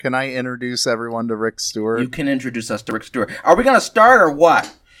Can I introduce everyone to Rick Stewart? You can introduce us to Rick Stewart. Are we going to start or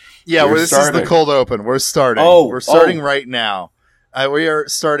what? Yeah, this is the cold open. We're starting. We're starting right now. We are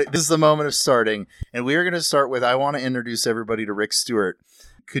starting. This is the moment of starting, and we are going to start with. I want to introduce everybody to Rick Stewart.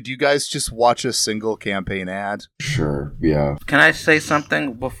 Could you guys just watch a single campaign ad? Sure. Yeah. Can I say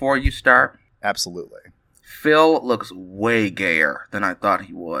something before you start? Absolutely. Phil looks way gayer than I thought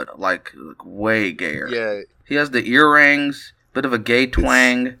he would. Like way gayer. Yeah. He has the earrings, bit of a gay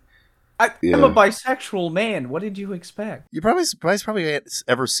twang. I'm a bisexual man. What did you expect? You probably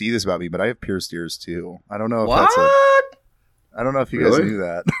ever see this about me, but I have pierced ears too. I don't know if what? I don't know if you guys knew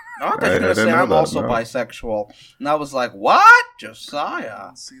that. I thought you were going to say I'm also bisexual. And I was like, what? Josiah. I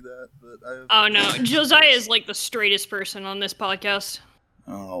didn't see that, but Oh, no. Josiah is like the straightest person on this podcast.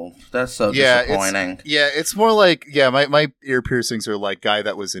 Oh, that's so disappointing. It's more like, my ear piercings are like guy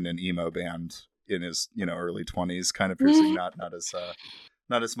that was in an emo band in his, early 20s kind of piercing,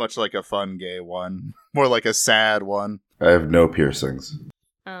 not as much like a fun gay one, more like a sad one. I have no piercings.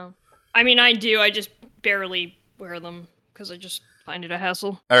 Oh. I mean, I do. I just barely wear them because I just find it a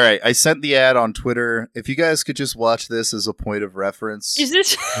hassle. All right, I sent the ad on Twitter. If you guys could just watch this as a point of reference. Is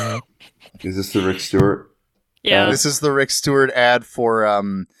this? Is this the Rick Stewart? Yeah. This is the Rick Stewart ad for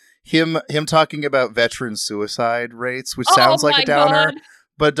him talking about veteran suicide rates, which sounds like a downer. God.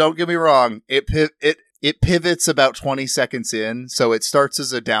 But don't get me wrong, it pivots about 20 seconds in, so it starts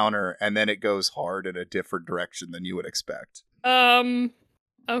as a downer and then it goes hard in a different direction than you would expect.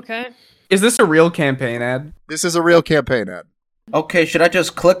 Okay. Is this a real campaign ad? This is a real campaign ad. Okay, should I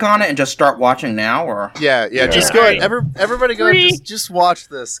just click on it and just start watching now, or? Yeah. Just go ahead. Everybody go ahead. Just watch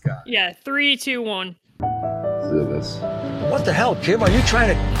this guy. Yeah, 3, 2, 1. Let's do this. What the hell, Kim? Are you trying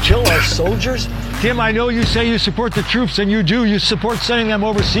to kill our soldiers? Kim, I know you say you support the troops, and you do. You support sending them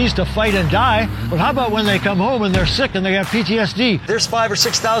overseas to fight and die. But how about when they come home and they're sick and they have PTSD? There's 5,000 or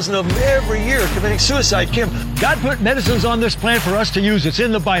 6,000 of them every year committing suicide, Kim. God put medicines on this planet for us to use. It's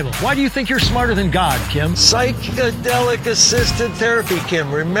in the Bible. Why do you think you're smarter than God, Kim? Psychedelic-assisted therapy,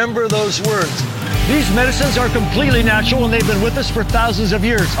 Kim. Remember those words. These medicines are completely natural, and they've been with us for thousands of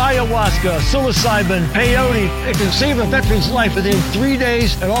years. Ayahuasca, psilocybin, peyote. It can save a veteran's life within 3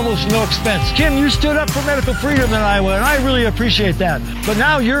 days at almost no expense. Kim, you stood up for medical freedom in Iowa, and I really appreciate that. But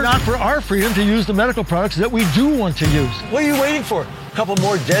now you're not for our freedom to use the medical products that we do want to use. What are you waiting for? A couple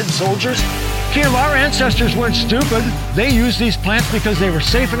more dead soldiers? Kim, our ancestors weren't stupid. They used these plants because they were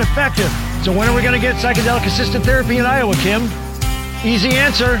safe and effective. So when are we going to get psychedelic-assisted therapy in Iowa, Kim? Easy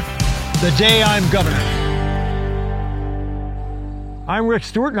answer. The day I'm governor. I'm Rick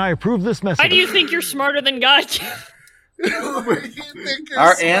Stewart, and I approve this message. Why do you think you're smarter than God?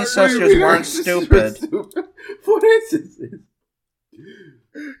 Our ancestors weren't stupid. What is this?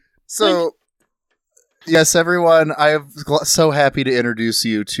 So, yes, everyone, I am so happy to introduce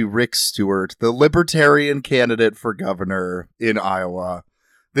you to Rick Stewart, the Libertarian candidate for governor in Iowa.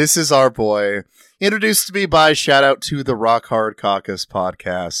 This is our boy. Introduced to me by shout out to the Rock Hard Caucus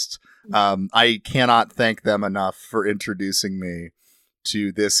podcast. I cannot thank them enough for introducing me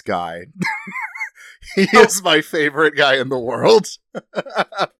to this guy. He is my favorite guy in the world.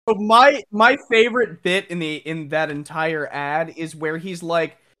 So my favorite bit in that entire ad is where he's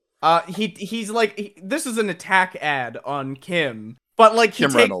like, he's like, this is an attack ad on Kim, but like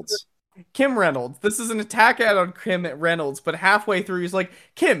Kim Reynolds. Kim Reynolds. This is an attack ad on Kim Reynolds, but halfway through he's like,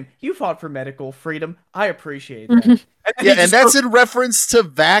 Kim, you fought for medical freedom. I appreciate that. And that's in reference to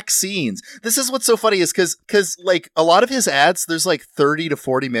vaccines. This is what's so funny is because like a lot of his ads, there's like 30 to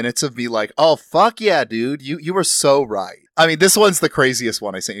 40 minutes of me like, oh, fuck yeah, dude. You were so right. I mean, this one's the craziest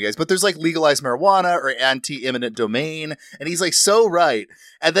one I sent you guys, but there's like legalized marijuana or anti-eminent domain. And he's like, so right.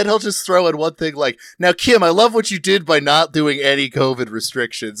 And then he'll just throw in one thing like, now, Kim, I love what you did by not doing any COVID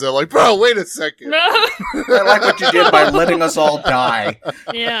restrictions. I'm like, bro, wait a second. I like what you did by letting us all die.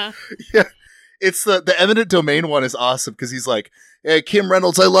 Yeah. Yeah. It's the eminent domain one is awesome because he's like, hey, Kim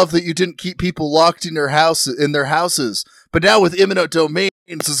Reynolds, I love that you didn't keep people locked in their houses. But now with eminent domain,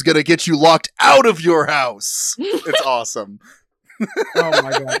 this is going to get you locked out of your house. It's awesome. Oh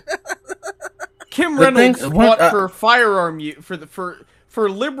my god. Kim Reynolds fought for firearm for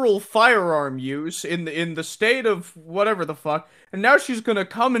liberal firearm use in the state of whatever the fuck, and now she's gonna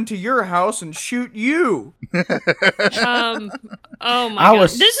come into your house and shoot you. Oh my god.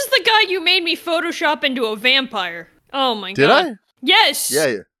 This is the guy you made me Photoshop into a vampire. Oh my god. Did I? Yes.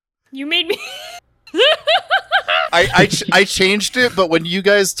 Yeah. You made me. I changed it, but when you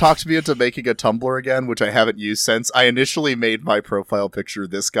guys talked me into making a Tumblr again, which I haven't used since, I initially made my profile picture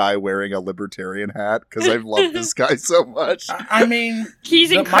this guy wearing a libertarian hat because I've loved this guy so much. I mean,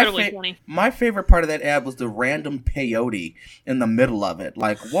 He's incredibly funny. My favorite part of that ad was the random peyote in the middle of it.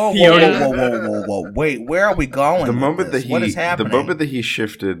 Like, whoa, wait, where are we going? The moment this? that What is happening? the moment that he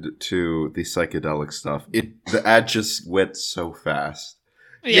shifted to the psychedelic stuff, the ad just went so fast.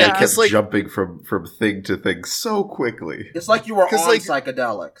 Yeah, It because kept jumping from thing to thing so quickly. It's like you were on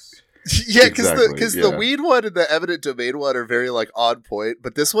psychedelics. Yeah, because Exactly, the weed one and the evident domain one are very like on point,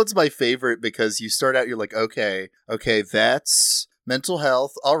 but this one's my favorite because you start out, you're like, okay, that's mental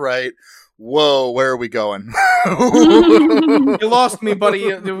health. All right, whoa, where are we going? You lost me, buddy.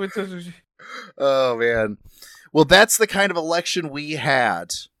 Oh man, well, that's the kind of election we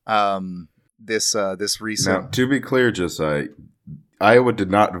had. This recent. Now, to be clear, Josiah, Iowa did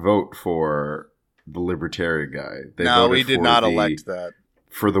not vote for the libertarian guy. No, we did not elect that.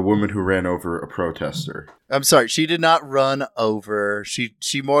 For the woman who ran over a protester. I'm sorry, she did not run over. She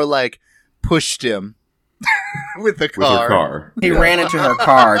more like pushed him with the car. With her car. He ran into her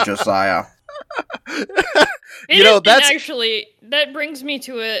car, Josiah. Actually, that brings me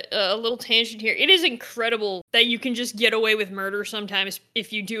to a little tangent here. It is incredible that you can just get away with murder sometimes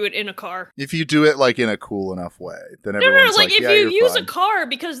if you do it in a car. If you do it like in a cool enough way, then everyone's like if yeah, you you're use fine. a car,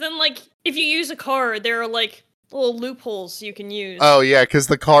 because then like if you use a car, there are like little loopholes you can use. Oh yeah, because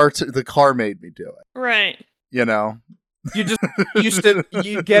the car made me do it. Right. You know. You just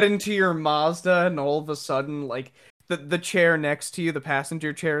you get into your Mazda and all of a sudden like the chair next to you, the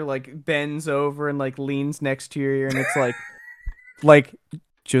passenger chair, like bends over and like leans next to your ear, and it's like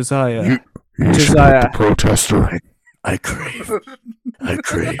Josiah, Josiah, protester. I crave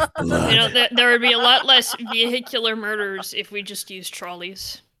blood. You know, there would be a lot less vehicular murders if we just used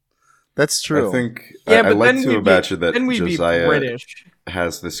trolleys. That's true. I think yeah, I like to imagine that Josiah British.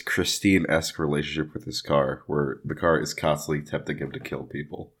 has this Christine-esque relationship with his car, where the car is constantly tempting him to kill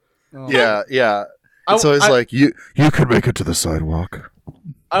people. Oh. Yeah. It's always like you can make it to the sidewalk.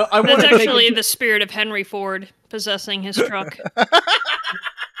 I That's actually the spirit of Henry Ford possessing his truck.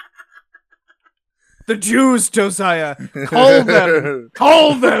 The Jews, Josiah, call them,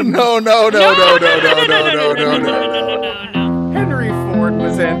 call them. No. Henry Ford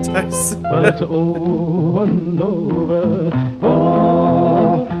was anti. But it's over and over.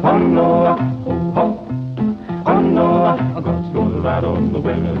 Oh, no, God's gonna ride on the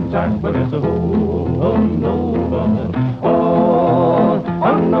women's jack, but it's a oh, no,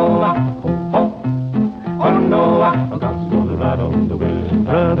 God's gonna ride on the women's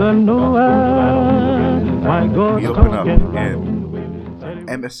brother Noah, my God, We open up in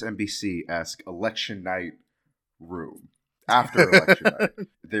MSNBC-esque election night room. After election night,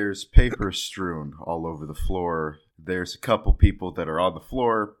 there's paper strewn all over the floor. There's a couple people that are on the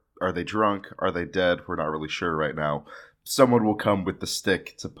floor. Are they drunk? Are they dead? We're not really sure right now. Someone will come with the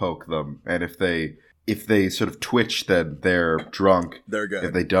stick to poke them, and if they sort of twitch, then they're drunk. They're good.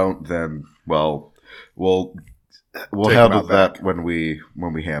 If they don't, then well, we'll Take handle them out that back. when we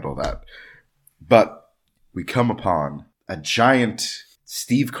handle that. But we come upon a giant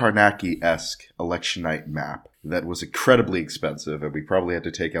Steve Karnacki-esque election night map that was incredibly expensive, and we probably had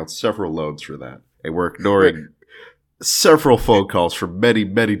to take out several loans for that. And we're ignoring several phone calls from many,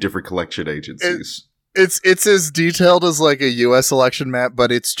 many different collection agencies. It's as detailed as like a U.S. election map,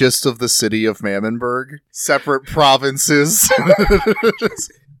 but it's just of the city of Mammenburg, separate provinces.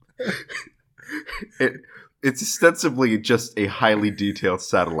 It's ostensibly just a highly detailed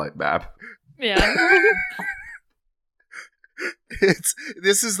satellite map. Yeah.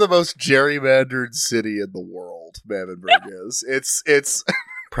 This is the most gerrymandered city in the world. Mammenburg is. It's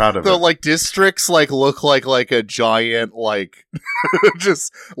Proud of the it. like districts like look like a giant like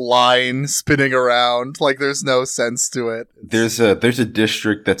just line spinning around. Like there's no sense to it. There's a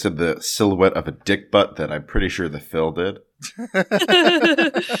district that's in the silhouette of a dick butt that I'm pretty sure the Phil did.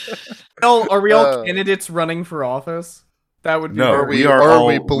 Are we all candidates running for office? That would be. No, Or we are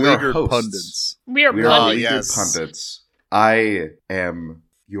all beleaguered hosts. pundits. We are We are pundits. beleaguered yes. pundits. I am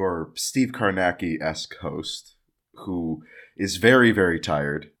your Steve Karnacki-esque host who is very, very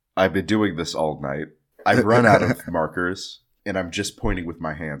tired. I've been doing this all night. I've run out of markers, and I'm just pointing with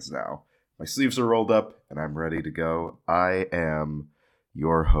my hands now. My sleeves are rolled up, and I'm ready to go. I am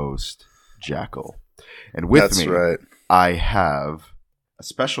your host, Jackal. And with That's me, right. I have a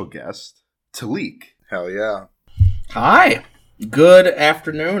special guest, Talik. Hell yeah. Hi. Good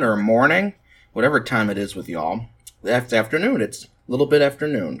afternoon or morning, whatever time it is with y'all. That's afternoon. It's a little bit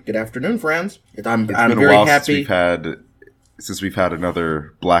afternoon. Good afternoon, friends. I'm It's been a very while happy. since we've had since we've had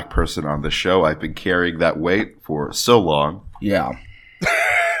another black person on the show, I've been carrying that weight for so long. Yeah.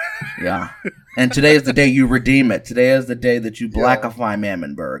 Yeah. And today is the day you redeem it. Today is the day that you blackify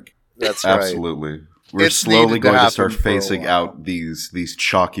Mammonburg. That's right. Absolutely. We're It's slowly needed to going to happen start for a phasing while. out these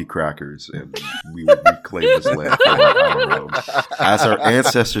chalky crackers, and we will reclaim this land for our own, as our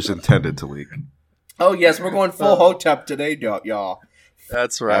ancestors intended to leak. Oh, yes, we're going full Hotep today, y'all.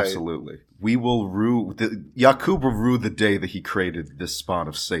 That's right. Absolutely. We will rue... Yakub will rue the day that he created this spawn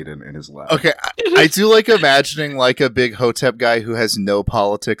of Satan in his lab. Okay, I do like imagining like a big Hotep guy who has no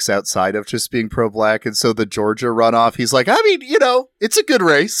politics outside of just being pro-black, and so the Georgia runoff, he's like, I mean, you know, it's a good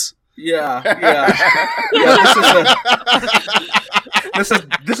race. Yeah.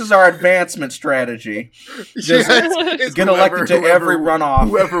 This is our advancement strategy. Just get elected to every runoff.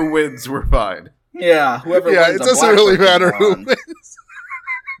 Whoever wins, we're fine. Yeah, whoever Yeah, wins it a doesn't black really person matter who won. wins.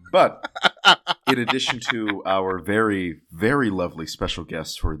 But in addition to our very, very lovely special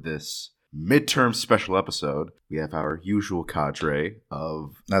guests for this midterm special episode, we have our usual cadre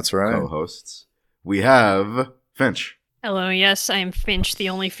of That's right. co-hosts. We have Finch. Hello, yes, I am Finch, the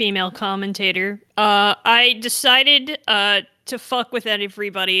only female commentator. I decided to fuck with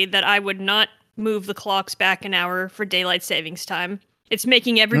everybody that I would not move the clocks back an hour for daylight savings time. It's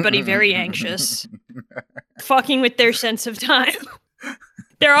making everybody very anxious. Fucking with their sense of time.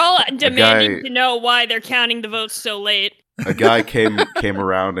 They're all demanding to know why they're counting the votes so late. A guy came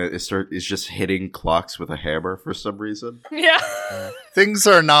around and is just hitting clocks with a hammer for some reason. Yeah. Things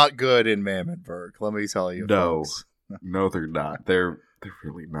are not good in Mammonburg, let me tell you. No. Folks. No, they're not. They're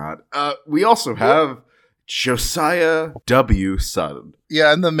really not. We also have Josiah W. Sutton.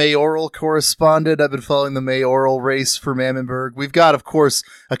 Yeah, I'm the mayoral correspondent. I've been following the mayoral race for Mammonburg. We've got, of course,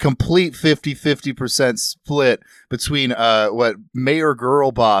 a complete 50% split between Mayor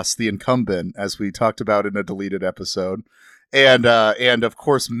Girlboss, the incumbent, as we talked about in a deleted episode, and of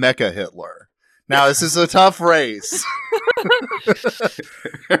course, Mecha Hitler. Now, this is a tough race.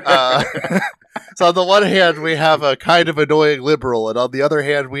 So on the one hand, we have a kind of annoying liberal, and on the other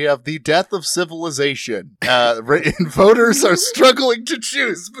hand, we have the death of civilization. And voters are struggling to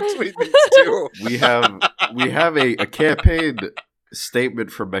choose between these two. We have a campaign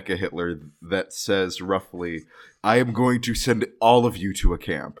statement from Mecha Hitler that says roughly, "I am going to send all of you to a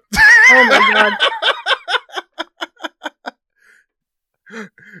camp." Oh my god.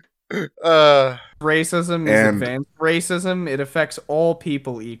 Racism is And- advanced racism. It affects all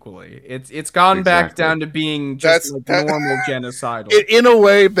people equally. It's gone back Exactly. down to being just That's- normal genocidal. In a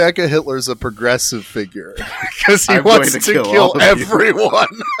way, Mecha Hitler's a progressive figure because he I'm wants going to to kill, kill all of you. everyone.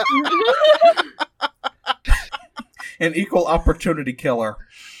 An equal opportunity killer.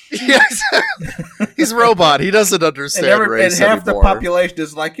 Yes, he's a robot. He doesn't understand And race half the anymore. population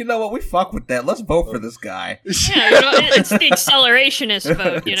is like, you know what, we fuck with that. Let's vote for this guy. Yeah, you know, it's the accelerationist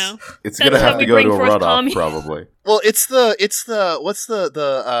vote, you know? It's That's gonna how have we to go bring to a forth runoff, communism. probably. Well, it's the what's the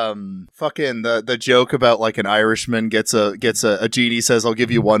joke about like an Irishman gets a genie says, "I'll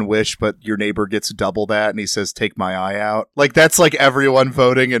give you one wish, but your neighbor gets double that," and he says, "Take my eye out." Like that's like everyone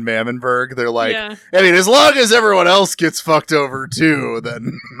voting in Mammonburg. They're like, Yeah. I mean, as long as everyone else gets fucked over too,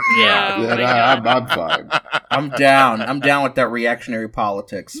 then Yeah. Oh Yeah, my God. I'm fine. I'm down. I'm down with that reactionary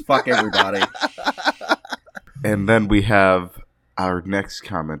politics. Fuck everybody. And then we have our next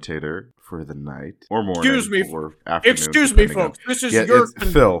commentator for the night or morning. Excuse me, or afternoon. Excuse me, depending on- folks. This is Yeah, your it's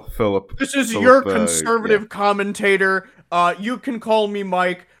Philip. This is Philip, your conservative commentator. You can call me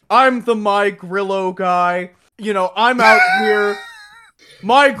Mike. I'm the My Grillo guy. You know, I'm out here.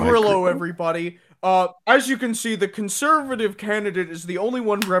 My Grillo, everybody. As you can see, the conservative candidate is the only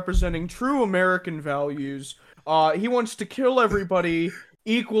one representing true American values. He wants to kill everybody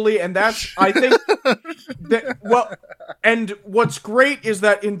equally, and that's, I think, and what's great is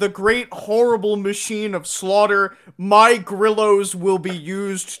that in the great horrible machine of slaughter, My Grillos will be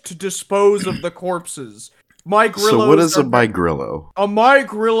used to dispose of the corpses. My Grillos. So what is a are- My Grillo? A My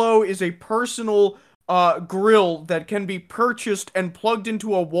Grillo is a personal grill that can be purchased and plugged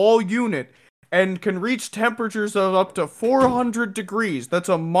into a wall unit and can reach temperatures of up to 400 degrees. That's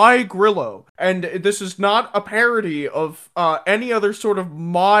a My Grillo. And this is not a parody of any other sort of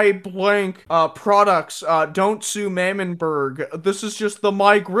My Blank products. Don't sue Mammonburg. This is just the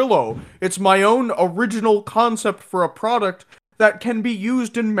My Grillo. It's my own original concept for a product that can be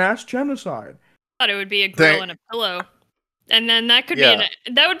used in mass genocide. I thought it would be a grill and a pillow. And then that could be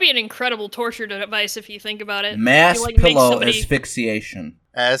that would be an incredible torture device if you think about it. Mass You, like, make pillow somebody- asphyxiation.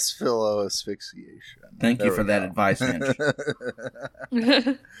 asphylo asphyxiation. Thank you There for we that go. advice,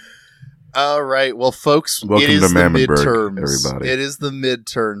 Hinch. All right. Well, folks, Welcome it is to the Mammonburg, midterms. everybody. It is the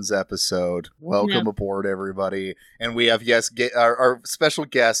midterms episode. Welcome Yeah. aboard, everybody. And we have, our special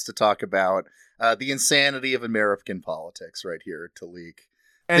guest to talk about the insanity of American politics right here at Talik.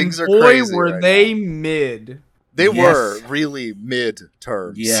 And Things are boy, crazy were right they now. mid. They Yes. were really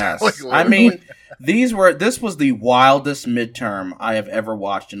midterms. Yes. Like, I mean, this was the wildest midterm I have ever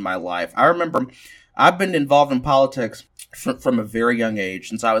watched in my life. I remember I've been involved in politics from a very young age,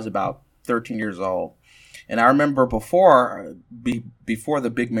 since I was about 13 years old. And I remember before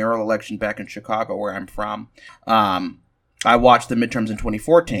the big mayoral election back in Chicago, where I'm from, I watched the midterms in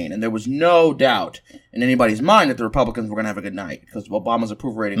 2014, and there was no doubt in anybody's mind that the Republicans were going to have a good night, because Obama's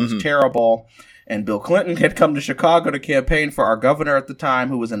approval rating was terrible, and Bill Clinton had come to Chicago to campaign for our governor at the time,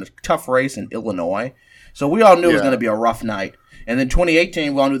 who was in a tough race in Illinois. So we all knew it was going to be a rough night. And then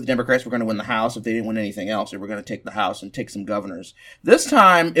 2018, we all knew the Democrats were going to win the House. If they didn't win anything else, they were going to take the House and take some governors. This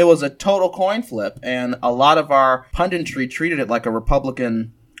time, it was a total coin flip, and a lot of our punditry treated it like a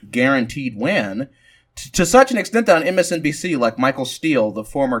Republican guaranteed win, to such an extent that on MSNBC, like Michael Steele, the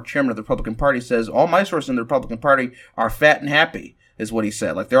former chairman of the Republican Party, says, all my sources in the Republican Party are fat and happy, is what he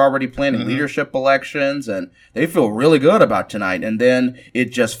said. Like, they're already planning leadership elections, and they feel really good about tonight. And then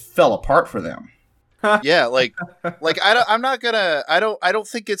it just fell apart for them. Yeah, I don't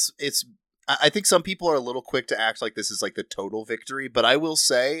think it's I think some people are a little quick to act like this is like the total victory, but I will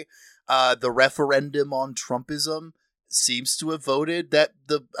say the referendum on Trumpism seems to have voted that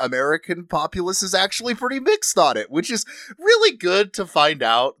the American populace is actually pretty mixed on it, which is really good to find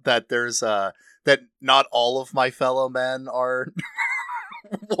out that there's that not all of my fellow men are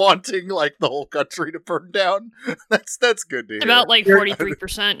wanting like the whole country to burn down. That's good to hear. About like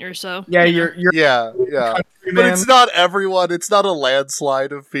 43% or so. Yeah, you know. you're Yeah. But it's not everyone. It's not a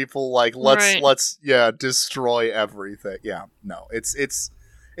landslide of people like let's destroy everything. Yeah, no, it's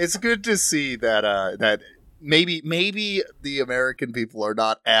good to see that that maybe the American people are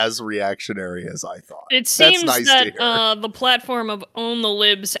not as reactionary as I thought. It seems That's nice that to hear. the platform of own the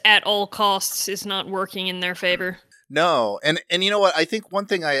libs at all costs is not working in their favor. No, and you know what? I think one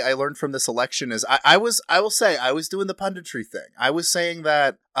thing I learned from this election is I was doing the punditry thing. I was saying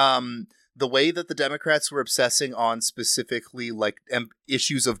that the way that the Democrats were obsessing on specifically like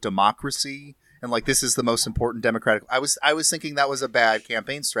issues of democracy and like this is the most important democratic. I was thinking that was a bad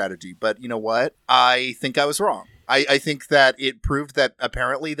campaign strategy, but you know what? I think I was wrong. I think that it proved that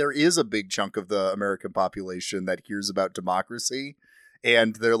apparently there is a big chunk of the American population that hears about democracy.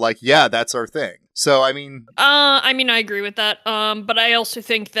 And they're like, yeah, that's our thing. So, I mean, I agree with that. But I also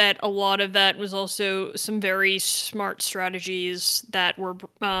think that a lot of that was also some very smart strategies that were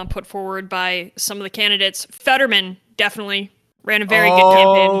put forward by some of the candidates. Fetterman definitely ran a very good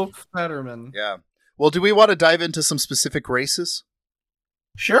campaign. Oh, Fetterman. yeah. Well, do we want to dive into some specific races?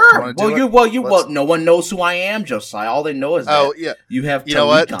 Sure. No one knows who I am, Josiah. All they know is that you have you know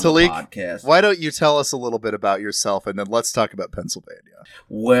what, Talik on Talik, the podcast. why don't you tell us a little bit about yourself, and then let's talk about Pennsylvania.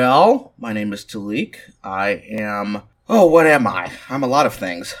 Well, my name is Talik. I am. Oh, what am I? I'm a lot of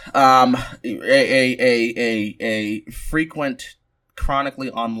things. A frequent,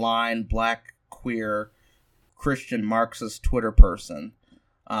 chronically online Black queer Christian Marxist Twitter person.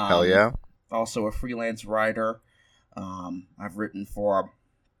 Hell yeah. Also a freelance writer. I've written for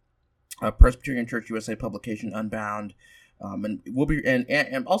a Presbyterian Church USA publication, Unbound, and we'll be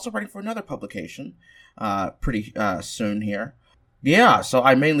and also writing for another publication pretty soon here. Yeah, so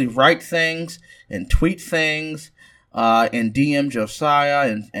I mainly write things and tweet things and DM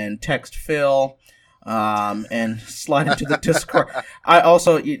Josiah and text Phil and slide into the Discord. I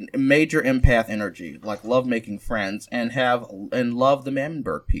also major empath energy, like love making friends and love the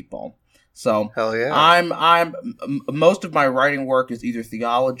Mammonburg people. So hell yeah. I'm most of my writing work is either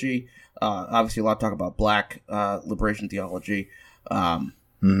theology, obviously a lot of talk about Black liberation theology. I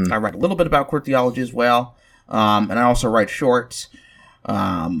write a little bit about queer theology as well, and I also write short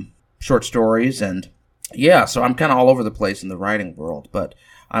stories, and yeah, so I'm kind of all over the place in the writing world. But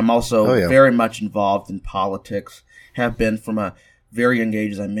I'm also very much involved in politics. Have been from a very young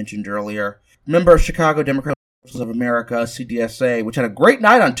age, as I mentioned earlier. Member of Chicago Democratic of America, CDSA, which had a great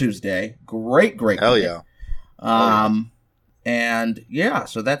night on Tuesday. Great Hell night. Yeah. And yeah,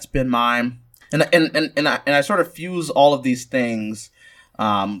 so that's been mine. And I sort of fuse all of these things,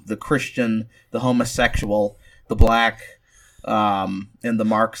 the Christian, the homosexual, the Black, and the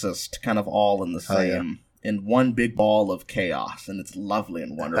Marxist, kind of all in the same, in one big ball of chaos, and it's lovely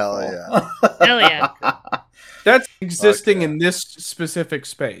and wonderful. Hell yeah. Hell yeah. That's existing in this specific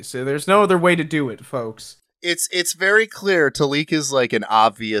space. There's no other way to do it, folks. It's very clear Talik is like an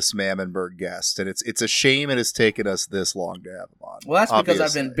obvious Mammonberg guest, and it's a shame it has taken us this long to have him on. Well, that's because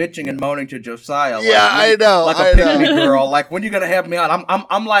obviously. I've been bitching and moaning to Josiah. Yeah, I know. Like a pick me girl. Like, when you gonna have me on?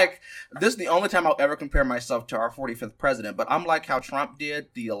 I'm like, this is the only time I'll ever compare myself to our 45th president. But I'm like how Trump did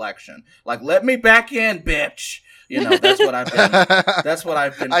the election. Like, let me back in, bitch. You know, that's what I've been. That's what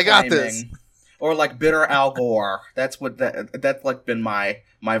I've been. I got claiming. this. Or like bitter Al Gore. That's like been my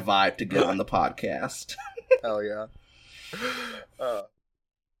vibe to get on the podcast. Hell yeah.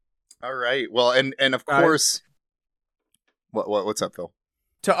 All right. Well, and of course, what's up, Phil?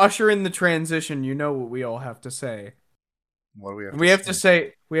 To usher in the transition, you know what we all have to say. What do we have? We have to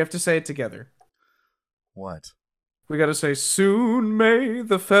say it together. What? We gotta say, soon may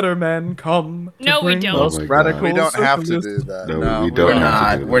the Fetterman come. No, we don't. Us Oh my radical God. We don't have to socialists. do that. No, we don't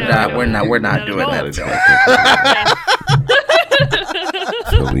have to do that. We're not No, doing no. that.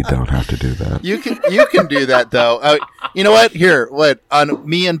 So we don't have to do that. You can do that though. You know what? Here, on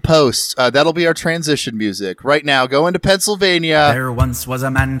me and post. That'll be our transition music right now. Go into Pennsylvania. There once was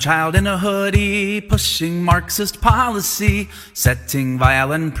a man-child in a hoodie, pushing Marxist policy, setting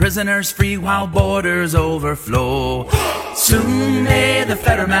violent prisoners free while borders overflow. Soon may the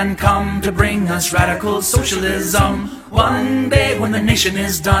Fetterman come to bring us radical socialism. One day when the nation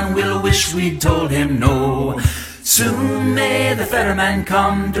is done, we'll wish we'd told him no. Soon may the Fetterman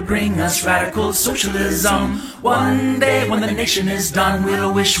come to bring us radical socialism. One day when the nation is done,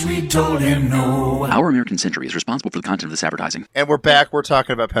 we'll wish we'd told him no. Our American Century is responsible for the content of this advertising. And we're back. We're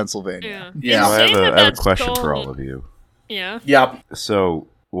talking about Pennsylvania. Yeah. I Insane that have a that's question for called- all of you. Yeah. Yep. So,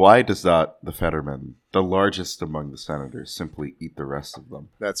 why does not the Fetterman, the largest among the senators, simply eat the rest of them?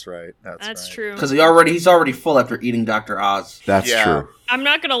 That's right. That's right. True. Because he's already full after eating Dr. Oz. That's Yeah. true. I'm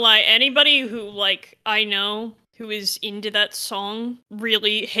not gonna lie. Anybody who I know who is into that song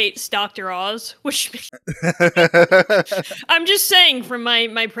really hates Dr. Oz, which I'm just saying from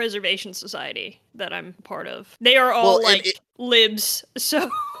my preservation society that I'm part of. They are all Well, and libs, so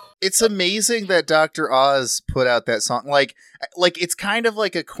It's amazing that Dr. Oz put out that song. Like it's kind of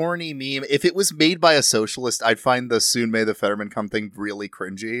like a corny meme. If it was made by a socialist, I'd find the "Soon May the Fetterman Come" thing really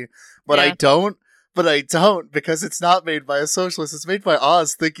cringy. But Yeah. I don't. But I don't because it's not made by a socialist. It's made by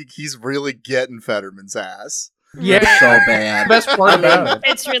Oz thinking he's really getting Fetterman's ass. Yeah, So bad. best part about it.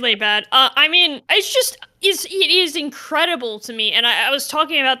 it's really bad. I mean, it is incredible to me, and I was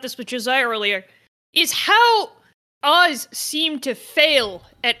talking about this with Josiah earlier, is how Oz seemed to fail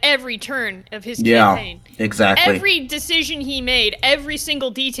at every turn of his campaign. Exactly. Every decision he made, every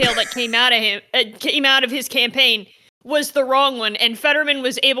single detail that came out of his campaign was the wrong one, and Fetterman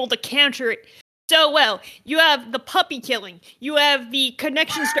was able to counter it so well. You have the puppy killing. You have the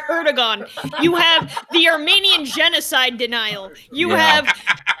connections to Erdogan. You have the Armenian genocide denial. You have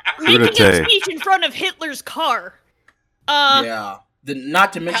making a Unite. speech in front of Hitler's car. Yeah.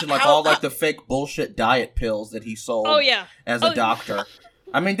 Not to mention all the fake bullshit diet pills that he sold Oh yeah. as a Oh, doctor.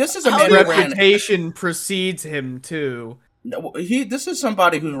 I mean, this is a His man who ran. reputation precedes him too. This is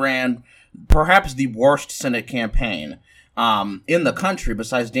somebody who ran perhaps the worst Senate campaign in the country,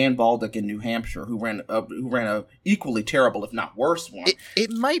 besides Dan Baldock in New Hampshire, who ran a equally terrible, if not worse, one.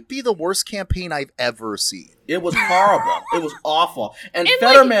 It might be the worst campaign I've ever seen. It was horrible. It was awful. And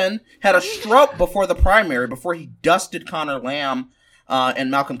Fetterman had a stroke before the primary, before he dusted Connor Lamb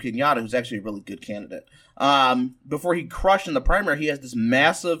and Malcolm Kenyatta, who's actually a really good candidate. Before he crushed in the primary, he has this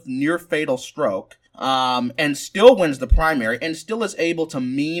massive, near-fatal stroke. And still wins the primary, and still is able to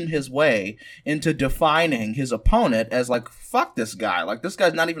meme his way into defining his opponent as like, fuck this guy. Like, this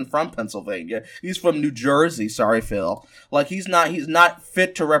guy's not even from Pennsylvania. He's from New Jersey. Sorry, Phil. Like, he's not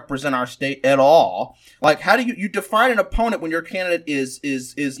fit to represent our state at all. Like, how do you define an opponent when your candidate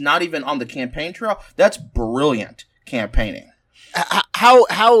is not even on the campaign trail? That's brilliant campaigning.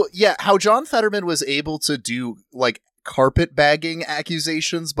 How John Fetterman was able to do like carpetbagging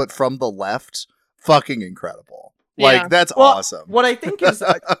accusations, but from the left. Fucking incredible. Yeah. Like, that's awesome. What I think is,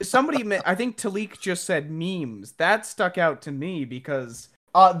 I think Talik just said memes. That stuck out to me because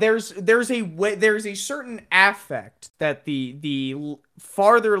there's a certain affect that the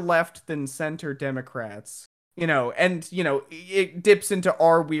farther left than center Democrats, it dips into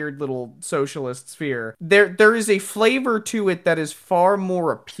our weird little socialist sphere. There is a flavor to it that is far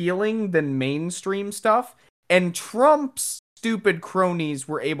more appealing than mainstream stuff, and Trump's stupid cronies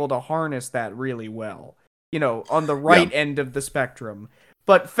were able to harness that really well, on the right end of the spectrum.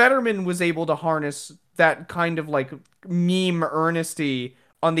 But Fetterman was able to harness that kind of like meme earnesty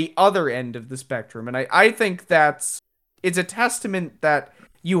on the other end of the spectrum. And I think it's a testament that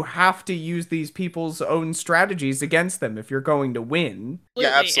you have to use these people's own strategies against them if you're going to win. Yeah,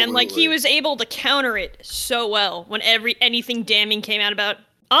 absolutely. And like he was able to counter it so well when anything damning came out about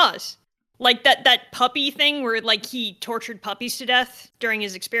Oz. Like that puppy thing where like he tortured puppies to death during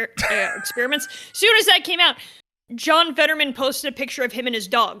his experiments. As soon as that came out, John Fetterman posted a picture of him and his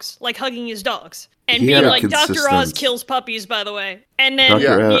dogs, like hugging his dogs. And being like, Dr. Oz kills puppies, by the way. And then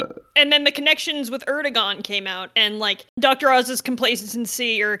and then the connections with Erdogan came out, and like Dr. Oz's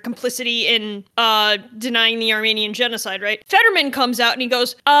complacency or complicity in denying the Armenian genocide, right? Fetterman comes out and he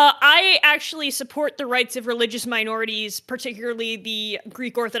goes, I actually support the rights of religious minorities, particularly the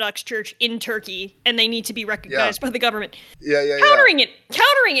Greek Orthodox Church in Turkey, and they need to be recognized by the government. Countering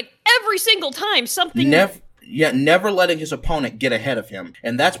it every single time. Never letting his opponent get ahead of him.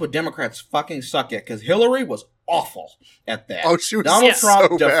 And that's what Democrats fucking suck at, because Hillary was awful at that. Oh, she was Donald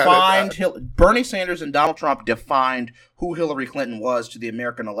Trump so bad at defined Bernie Sanders and Donald Trump defined who Hillary Clinton was to the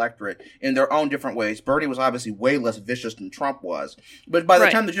American electorate in their own different ways. Bernie was obviously way less vicious than Trump was. But by the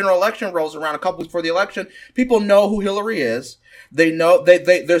time the general election rolls around, a couple weeks before the election, people know who Hillary is. They know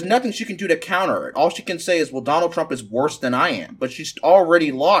there's nothing she can do to counter it. All she can say is, well, Donald Trump is worse than I am. But she's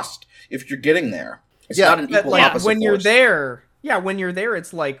already lost if you're getting there. It's not an equal opposite when force. you're there. Yeah, when you're there,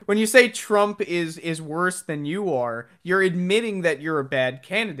 it's like when you say Trump is worse than you are, you're admitting that you're a bad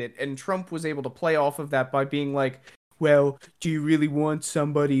candidate, and Trump was able to play off of that by being like, well, do you really want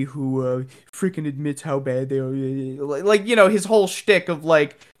somebody who freaking admits how bad they are? Like, you know, his whole shtick of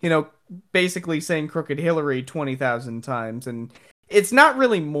like, you know, basically saying crooked Hillary 20,000 times. And it's not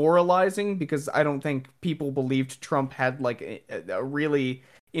really moralizing, because I don't think people believed Trump had like a really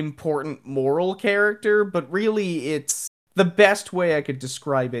important moral character, but really it's the best way I could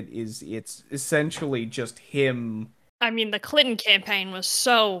describe it is it's essentially just him. I mean, the Clinton campaign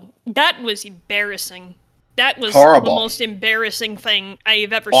that was embarrassing. That was horrible. The most embarrassing thing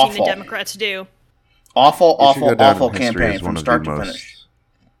I've ever seen the Democrats do. Awful campaign from start to finish.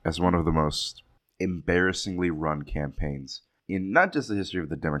 As one of the most embarrassingly run campaigns in not just the history of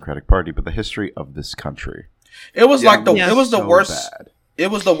the Democratic Party, but the history of this country. It was it was the worst. Bad. It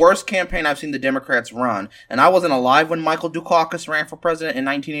was the worst campaign I've seen the Democrats run, and I wasn't alive when Michael Dukakis ran for president in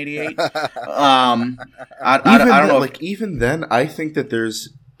 1988. I don't know. Even then, I think that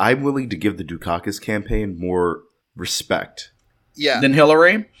I'm willing to give the Dukakis campaign more respect. Than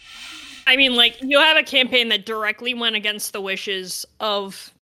Hillary. I mean, like, you have a campaign that directly went against the wishes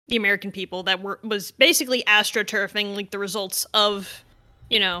of the American people that was basically astroturfing like the results of,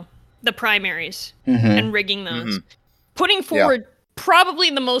 you know, the primaries and rigging those, putting forward probably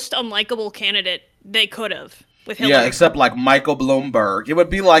the most unlikable candidate they could have with Hillary. Yeah, except like Michael Bloomberg. It would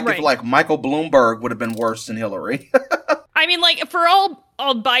be like if like Michael Bloomberg would have been worse than Hillary. I mean, like, for all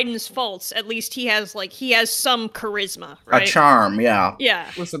Biden's faults, at least he has some charisma, right? A charm, yeah.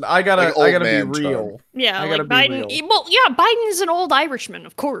 Yeah. Listen, I gotta be real. Charm. Yeah, I like Biden. Well, yeah, Biden's an old Irishman,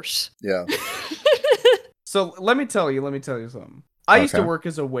 of course. Yeah. So let me tell you something. I used to work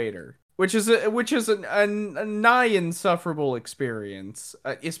as a waiter, which is a nigh insufferable experience,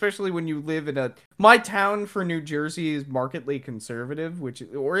 especially when you live in my town for New Jersey is markedly conservative,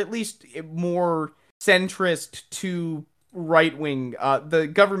 or at least more centrist to right-wing. The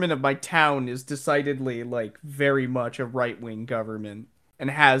government of my town is decidedly like very much a right-wing government and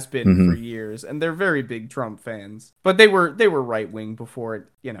has been for years, and they're very big Trump fans. But they were right-wing before it,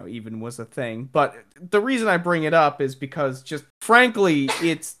 you know, even was a thing. But the reason I bring it up is because, just frankly,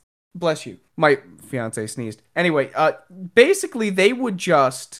 it's bless you. My fiance sneezed. Anyway, basically they would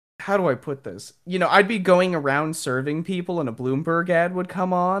just, how do I put this? You know, I'd be going around serving people and a Bloomberg ad would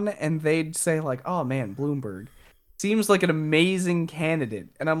come on and they'd say like, "Oh man, Bloomberg seems like an amazing candidate."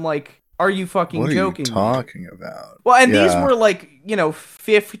 And I'm like, are you fucking joking? What are you talking about? Well, and these were like, you know,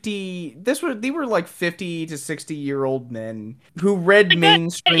 they were like 50 to 60-year-old men who read like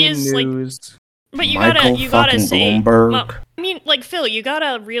mainstream news. But you gotta say, Bloomberg. I mean, like, Phil, you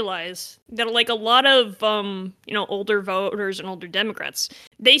gotta realize that, like, a lot of, you know, older voters and older Democrats,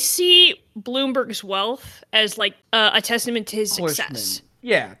 they see Bloomberg's wealth as, like, a testament to his success.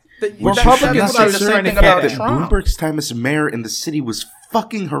 Yeah. Republicans are trying to get that Bloomberg's time as mayor in the city was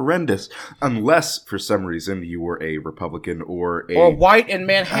fucking horrendous, unless for some reason you were a Republican or white in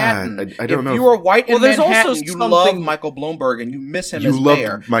Manhattan. I don't know. If you were white in Manhattan, you love Michael Bloomberg and you miss him as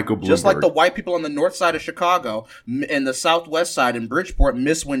mayor. Michael Bloomberg. Just like the white people on the north side of Chicago and the southwest side in Bridgeport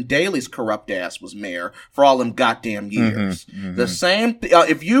miss when Daley's corrupt ass was mayor for all them goddamn years. The same.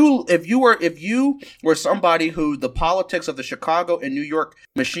 If you were somebody who the politics of the Chicago and New York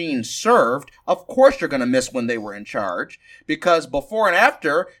machine served, of course you're going to miss when they were in charge, because before and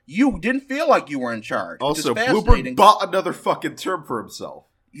after, you didn't feel like you were in charge. Also, Bloomberg bought another fucking term for himself.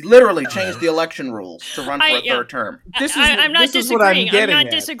 literally changed the election rules to run for a third term. I'm not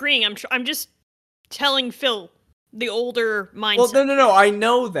disagreeing. I'm just telling Phil the older mindset. Well, no. I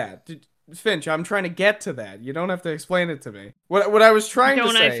know that. Finch, I'm trying to get to that. You don't have to explain it to me. What I was trying to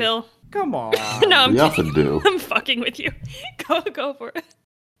say... Don't I, Phil? Come on. No, I'm Nothing do. I'm fucking with you. Go for it.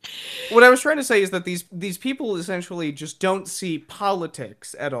 What I was trying to say is that these people essentially just don't see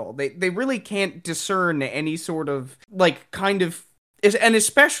politics at all. They really can't discern any sort of, like, kind of... And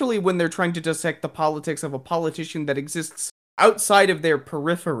especially when they're trying to dissect the politics of a politician that exists outside of their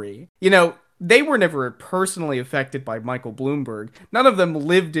periphery. You know, they were never personally affected by Michael Bloomberg. None of them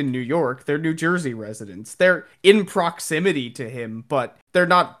lived in New York. They're New Jersey residents. They're in proximity to him, but they're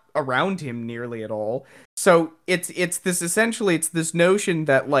not around him nearly at all. So it's this notion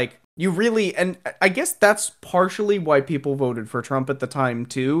that, like, you really, and I guess that's partially why people voted for Trump at the time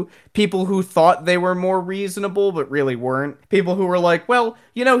too. People who thought they were more reasonable but really weren't. People who were like, well,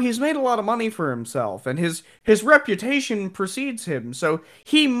 you know, he's made a lot of money for himself and his reputation precedes him, so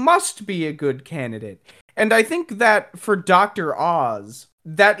he must be a good candidate. And I think that for Dr. Oz,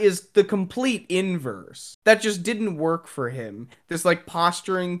 that is the complete inverse. That just didn't work for him. This, like,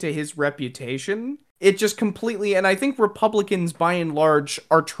 posturing to his reputation. It just completely, and I think Republicans, by and large,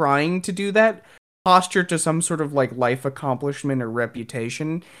 are trying to do that. Posture to some sort of, like, life accomplishment or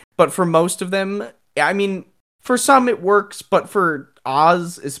reputation. But for most of them, I mean, for some it works, but for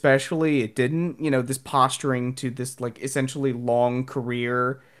Oz especially, it didn't. You know, this posturing to this, like, essentially long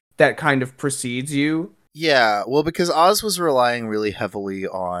career that kind of precedes you. Yeah, well, because Oz was relying really heavily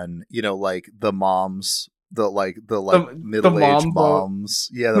on, you know, like, the moms, the middle-aged moms.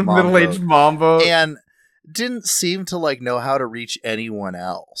 Yeah, the middle-aged mom vote. And didn't seem to, like, know how to reach anyone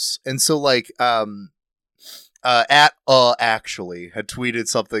else. And so, like, actually had tweeted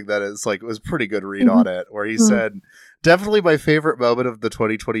something that is, like, was a pretty good read on it, where he said, definitely my favorite moment of the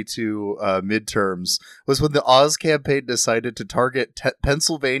 2022 midterms was when the Oz campaign decided to target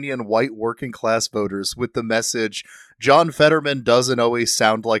Pennsylvanian white working class voters with the message, John Fetterman doesn't always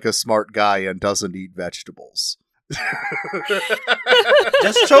sound like a smart guy and doesn't eat vegetables.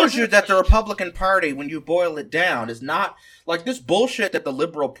 Just shows you that the Republican Party, when you boil it down, is not like this bullshit that the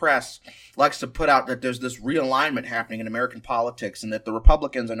liberal press likes to put out, that there's this realignment happening in American politics and that the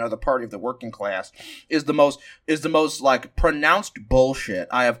Republicans are now the party of the working class is the most like pronounced bullshit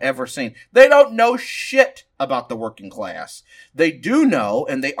I have ever seen. They don't know shit about the working class. They do know,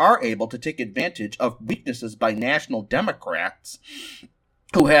 and they are able to take advantage of weaknesses by national Democrats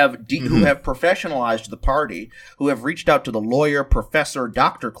who have professionalized the party, who have reached out to the lawyer, professor,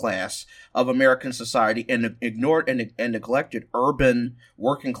 doctor class of American society and ignored and neglected urban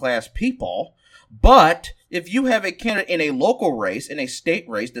working class people. But if you have a candidate in a local race, in a state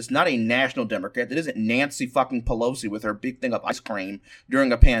race, that's not a national Democrat, that isn't Nancy fucking Pelosi with her big thing of ice cream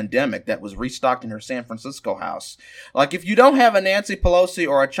during a pandemic that was restocked in her San Francisco house. Like, if you don't have a Nancy Pelosi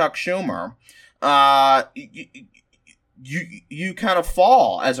or a Chuck Schumer, you kind of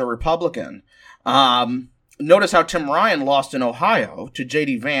fall as a Republican. Notice how Tim Ryan lost in Ohio to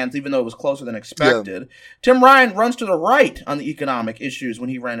J.D. Vance, even though it was closer than expected. Yeah. Tim Ryan runs to the right on the economic issues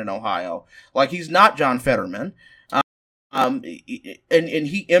when he ran in Ohio. Like, he's not John Fetterman. And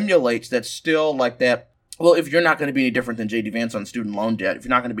he emulates that still, like that. Well, if you're not going to be any different than J.D. Vance on student loan debt, if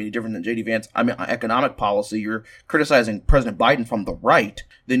you're not going to be any different than J.D. Vance, on economic policy, you're criticizing President Biden from the right,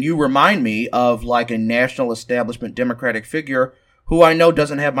 then you remind me of, like, a national establishment Democratic figure who I know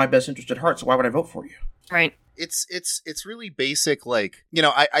doesn't have my best interest at heart, so why would I vote for you? Right. It's really basic, like, you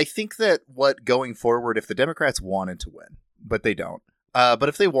know, I think that what going forward, if the Democrats wanted to win, but they don't, but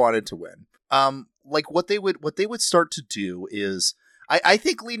if they wanted to win, like, what they would start to do is, I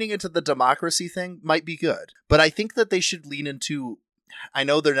think leaning into the democracy thing might be good, but I think that they should lean into, I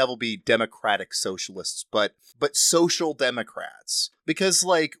know there never will be democratic socialists, but social democrats, because,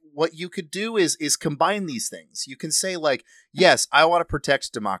 like, what you could do is combine these things. You can say, like, yes, I want to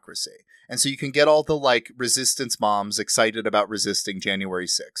protect democracy. And so you can get all the, like, resistance moms excited about resisting January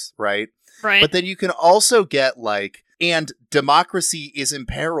 6th, right? Right. But then you can also get, like, and democracy is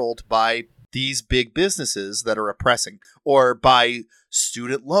imperiled by these big businesses that are oppressing, or by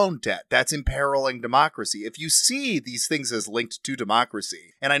student loan debt that's imperiling democracy. If you see these things as linked to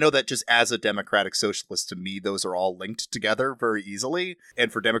democracy, and I know that just as a democratic socialist, to me, those are all linked together very easily,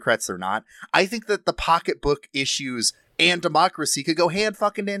 and for Democrats, they're not. I think that the pocketbook issues and democracy could go hand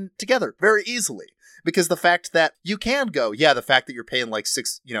fucking in together very easily. Because the fact that you can go, yeah, the fact that you're paying like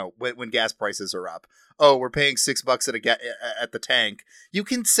when gas prices are up, oh, we're paying $6 at the tank. You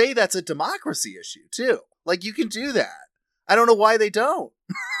can say that's a democracy issue too. Like, you can do that. I don't know why they don't.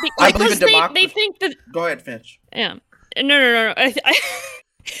 I believe in democracy. They think that. Go ahead, Finch. Yeah. No.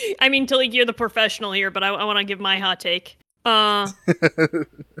 I mean, Talik, you're the professional here, but I want to give my hot take. And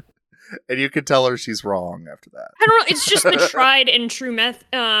you can tell her she's wrong after that. I don't know. It's just the tried and true method.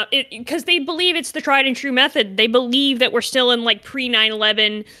 Because they believe it's the tried and true method. They believe that we're still in like pre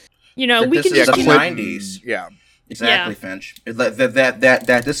 9/11. You know, we can just just the keep 90s. Yeah. Exactly, Finch.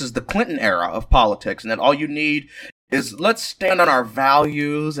 That this is the Clinton era of politics, and that all you need is let's stand on our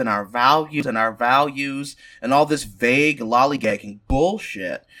values and our values and our values and all this vague lollygagging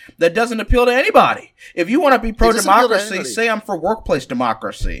bullshit that doesn't appeal to anybody. If you want to be pro-democracy, say I'm for workplace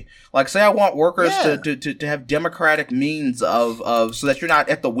democracy. Like, say I want workers to have democratic means of so that you're not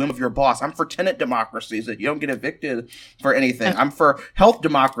at the whim of your boss. I'm for tenant democracy, so that you don't get evicted for anything. I'm for health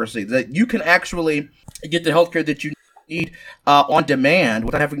democracy, that you can actually get the healthcare that you need on demand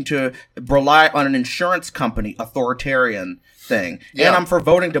without having to rely on an insurance company authoritarian thing. Yeah. And I'm for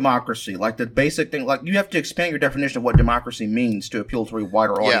voting democracy, like the basic thing. Like, you have to expand your definition of what democracy means to appeal to a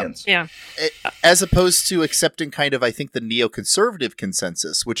wider audience. Yeah. As opposed to accepting kind of, I think, the neoconservative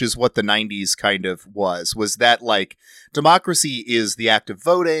consensus, which is what the 90s kind of was that like democracy is the act of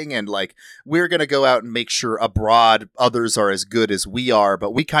voting, and like we're going to go out and make sure abroad others are as good as we are,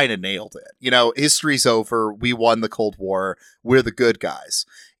 but we kind of nailed it. You know, history's over. We won the Cold War. We're the good guys.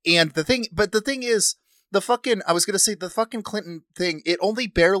 And the thing is, the fucking Clinton thing, it only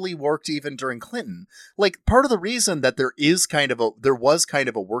barely worked even during Clinton. Like, part of the reason that there was kind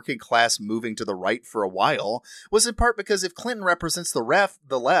of a working class moving to the right for a while was in part because if Clinton represents the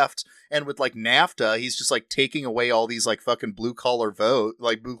left, and with like NAFTA, he's just like taking away all these like fucking blue collar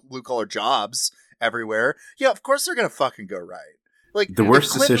jobs everywhere. Yeah, of course they're gonna fucking go right. Like, the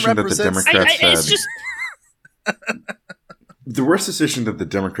worst decision that the Democrats had. The worst decision that the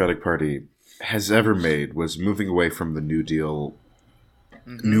Democratic Party has ever made was moving away from the New Deal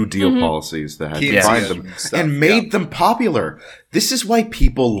policies that had defined them and made them popular. This is why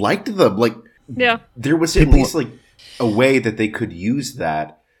people liked them. Like, there was at least like a way that they could use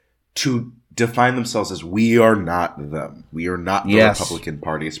that to define themselves as, we are not them. We are not the Republican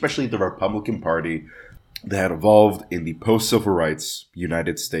Party, especially the Republican Party that had evolved in the post-civil rights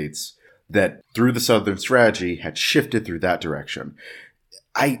United States, that through the Southern strategy had shifted through that direction.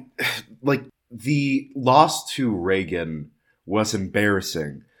 The loss to Reagan was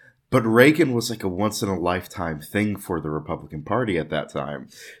embarrassing, but Reagan was like a once-in-a-lifetime thing for the Republican Party at that time.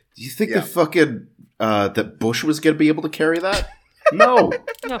 Do you think that Bush was going to be able to carry that? No.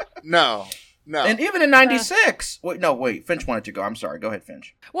 No. And even in 96. Finch wanted to go. I'm sorry. Go ahead,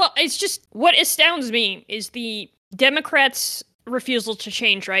 Finch. Well, it's just, what astounds me is the Democrats' refusal to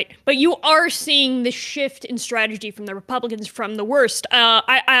change, right? But you are seeing the shift in strategy from the Republicans from the worst.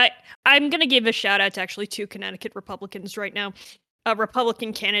 I'm going to give a shout out to actually two Connecticut Republicans right now.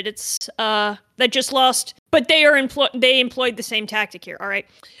 Republican candidates that just lost, but they employed the same tactic here, all right?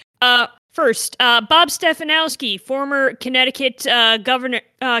 First, Bob Stefanowski, former Connecticut governor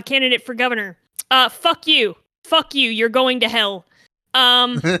candidate for governor. Fuck you. You're going to hell. I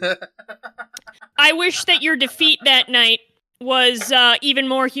wish that your defeat that night was even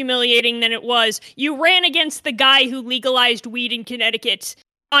more humiliating than it was. You ran against the guy who legalized weed in Connecticut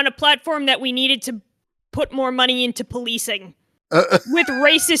on a platform that we needed to put more money into policing with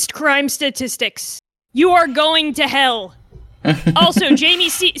racist crime statistics. You are going to hell. Also, Jamie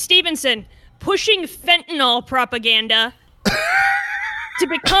Stevenson pushing fentanyl propaganda to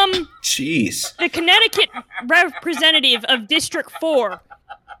become the Connecticut representative of District 4.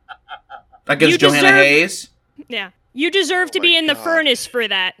 Against Johanna Hayes? Yeah. You deserve to be in the furnace for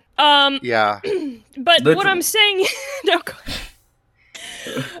that. Yeah. But what I'm saying... No,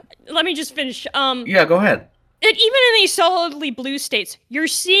 let me just finish. Yeah, go ahead. Even in these solidly blue states, you're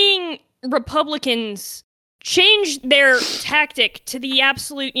seeing Republicans change their tactic to the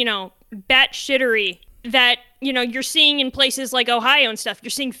absolute, batshittery that, you're seeing in places like Ohio and stuff.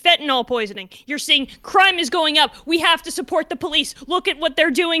 You're seeing fentanyl poisoning. You're seeing crime is going up. We have to support the police. Look at what they're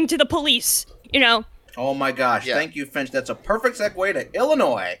doing to the police, Oh my gosh. Yeah. Thank you, Finch. That's a perfect segue to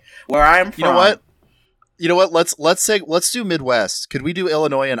Illinois, where I'm from. You know what? Let's do Midwest. Could we do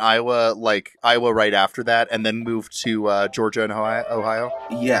Illinois and Iowa, like Iowa right after that, and then move to Georgia and Ohio?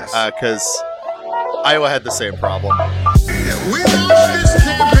 Yes. Because Iowa had the same problem. We launched this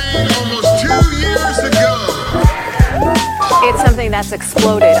campaign almost 2 years ago. It's something that's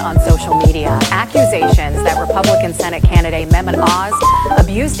exploded on social media. Accusations that Republican Senate candidate Mehmet Oz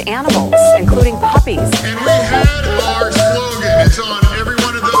abused animals, including puppies. And we had our slogan. It's on every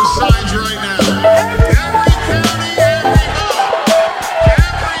one of those signs right now.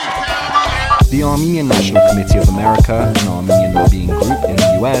 The Armenian National Committee of America, an Armenian lobbying group in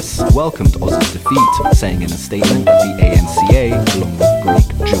the US, welcomed Oz's defeat, saying in a statement that the ANCA, along with Greek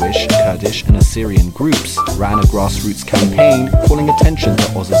Jewish, Kurdish, and Assyrian groups, ran a grassroots campaign calling attention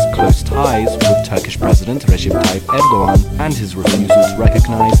to Oz's close ties with Turkish President Recep Tayyip Erdogan and his refusal to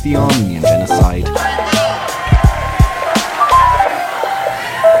recognize the Armenian genocide. And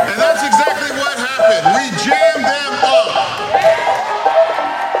that's exactly what happened. We jammed them up.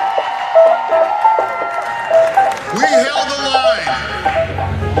 We held the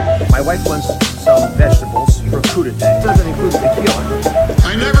line. My wife wants some vegetables for coup d'etat. It doesn't include tequila.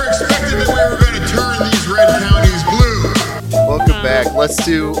 I never expected that we were going to turn these red counties blue. Welcome back.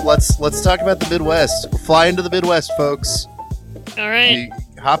 Let's talk about the Midwest. We're flying to the Midwest, folks. All right. You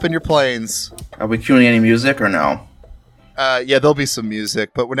hop in your planes. Are we cueing any music or no? Yeah, there'll be some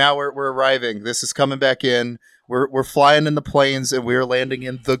music, but we're arriving. This is coming back in. We're flying in the planes, and we're landing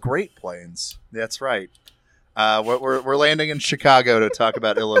in the Great Plains. That's right. We're landing in Chicago to talk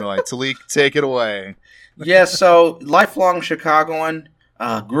about Illinois. Talik, take it away. Yeah, so lifelong Chicagoan.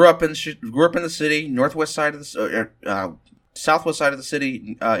 Grew up in the city, southwest side of the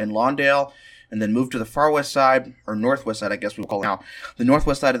city in Lawndale, and then moved to the far west side, or northwest side, I guess we call it now, the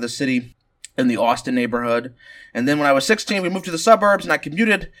northwest side of the city in the Austin neighborhood. And then when I was 16, we moved to the suburbs, and I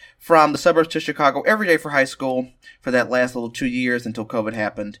commuted from the suburbs to Chicago every day for high school for that last little 2 years until COVID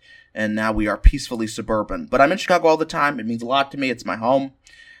happened, and now we are peacefully suburban. But I'm in Chicago all the time. It means a lot to me. It's my home.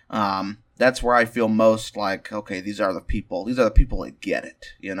 That's where I feel most like, okay, these are the people that get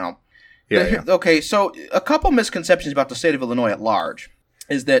it, you know? Yeah. Okay, so a couple misconceptions about the state of Illinois at large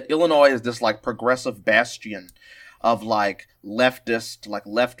is that Illinois is this like progressive bastion of like leftist, like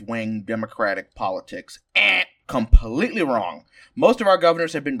left-wing Democratic politics. Completely wrong. Most of our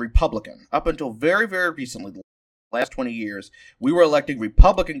governors have been Republican. Up until very, very recently, the last 20 years, we were electing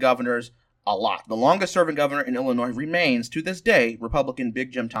Republican governors a lot. The longest serving governor in Illinois remains, to this day, Republican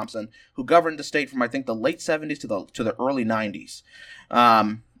Big Jim Thompson, who governed the state from, I think, the late 70s to the early 90s.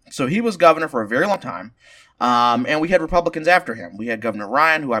 So he was governor for a very long time. And we had Republicans after him. We had Governor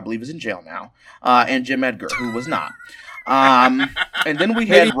Ryan, who I believe is in jail now, and Jim Edgar, who was not. And then we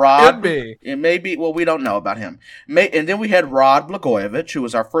had Rod. Well, we don't know about him. And then we had Rod Blagojevich, who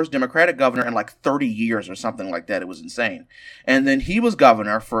was our first Democratic governor in like 30 years or something like that. It was insane. And then he was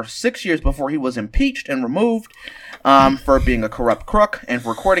governor for 6 years before he was impeached and removed for being a corrupt crook and for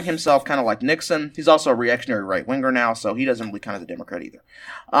recording himself kind of like Nixon. He's also a reactionary right-winger now, so he doesn't really count as a Democrat either.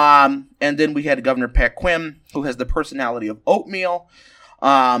 And then we had Governor Pat Quinn, who has the personality of oatmeal,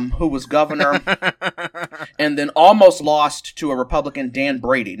 who was governor, and then almost lost to a Republican, Dan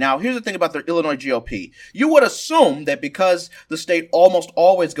Brady. Now, here's the thing about the Illinois GOP. You would assume that because the state almost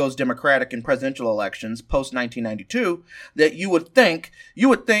always goes Democratic in presidential elections post-1992, that you would think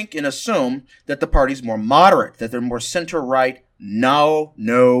and assume that the party's more moderate, that they're more center-right. No.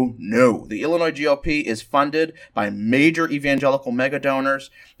 The Illinois GOP is funded by major evangelical mega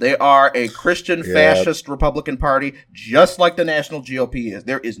donors. They are a Christian fascist Republican Party, just like the national GOP is.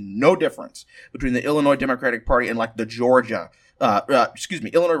 There is no difference between the Illinois Democratic Party and like the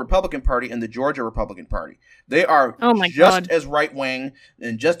Illinois Republican Party and the Georgia Republican Party. They are as right-wing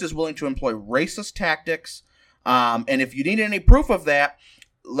and just as willing to employ racist tactics. And if you need any proof of that,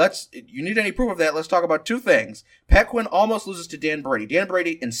 let's talk about two things. Pat Quinn almost loses to Dan Brady. Dan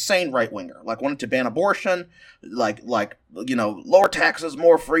Brady, insane right-winger, like wanted to ban abortion, like lower taxes,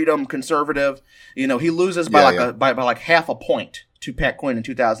 more freedom, conservative. He loses by like half a point to Pat Quinn in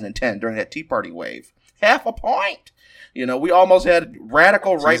 2010 during that Tea Party wave. Half a point. We almost had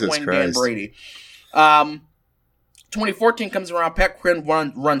radical right-wing Dan Brady. 2014 comes around. Pat Quinn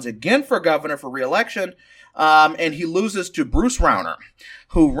runs again for governor for re-election. And he loses to Bruce Rauner,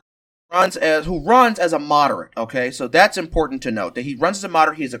 who runs as a moderate. Okay, so that's important to note that he runs as a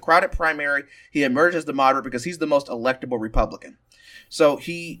moderate. He has a crowded primary. He emerges as the moderate because he's the most electable Republican. So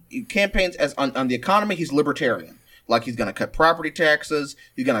he campaigns as on the economy. He's libertarian. Like he's going to cut property taxes.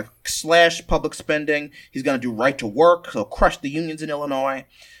 He's going to slash public spending. He's going to do right to work. So crush the unions in Illinois.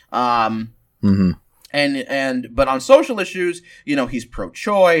 But on social issues, he's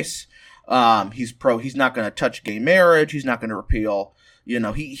pro-choice. He's not going to touch gay marriage. He's not going to repeal,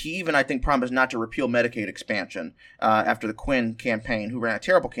 he even, I think, promised not to repeal Medicaid expansion, after the Quinn campaign, who ran a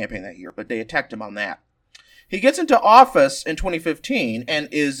terrible campaign that year, but they attacked him on that. He gets into office in 2015 and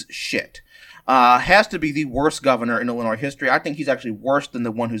is shit. Has to be the worst governor in Illinois history. I think he's actually worse than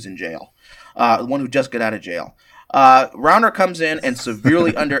the one who's in jail, the one who just got out of jail. Rauner comes in and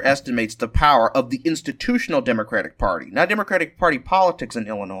severely underestimates the power of the institutional Democratic Party. Not Democratic Party politics in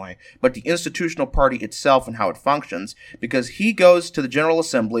Illinois, but the institutional party itself and how it functions, because he goes to the General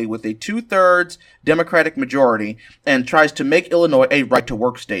Assembly with a 2/3 Democratic majority and tries to make Illinois a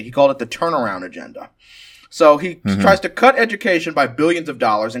right-to-work state. He called it the turnaround agenda. So he tries to cut education by billions of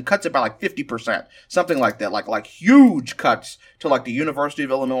dollars and cuts it by like 50%, something like that, like huge cuts to like the University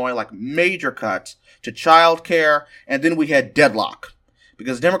of Illinois, like major cuts to childcare, and then we had deadlock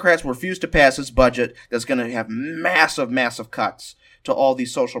because Democrats refused to pass this budget that's going to have massive cuts to all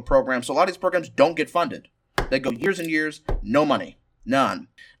these social programs. So a lot of these programs don't get funded. They go years and years, no money, none.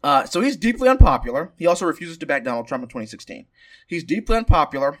 So he's deeply unpopular. He also refuses to back Donald Trump in 2016. He's deeply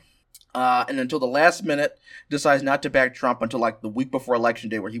unpopular. And until the last minute, decides not to back Trump until like the week before Election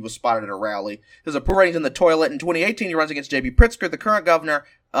Day, where he was spotted at a rally. His approval rating's in the toilet. In 2018, he runs against J.B. Pritzker, the current governor,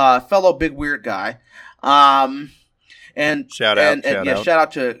 fellow big weird guy. And shout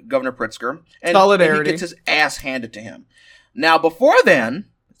out to Governor Pritzker. And Solidarity. And he gets his ass handed to him. Now, before then,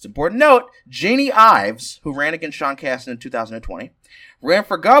 it's important to note, Jeannie Ives, who ran against Sean Casten in 2020, ran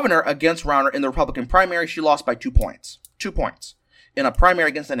for governor against Rauner in the Republican primary. She lost by 2 points. 2 points. In a primary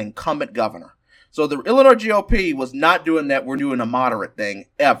against an incumbent governor. So the Illinois GOP was not doing that we're doing a moderate thing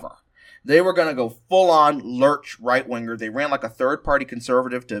ever. They were going to go full-on lurch right-winger. They ran like a third-party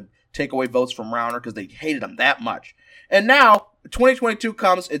conservative to take away votes from Rauner because they hated him that much. And now, 2022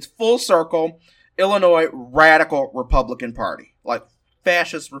 comes, it's full circle, Illinois radical Republican Party. Like,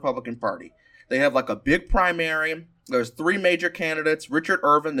 fascist Republican Party. They have like a big primary. There's 3 major candidates: Richard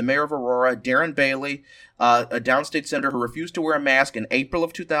Irvin, the mayor of Aurora; Darren Bailey, a downstate senator who refused to wear a mask in April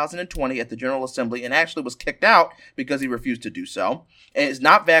of 2020 at the General Assembly and actually was kicked out because he refused to do so, and is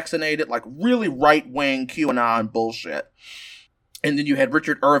not vaccinated, like really right-wing QAnon bullshit. And then you had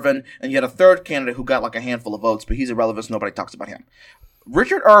Richard Irvin, and you had a third candidate who got like a handful of votes, but he's irrelevant, so nobody talks about him.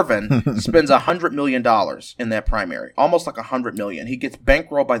 Richard Irvin spends $100 million in that primary, almost like $100 million. He gets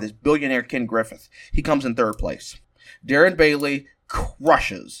bankrolled by this billionaire Ken Griffith. He comes in third place. Darren Bailey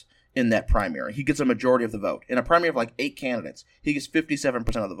crushes in that primary. He gets a majority of the vote. In a primary of like 8 candidates, he gets 57%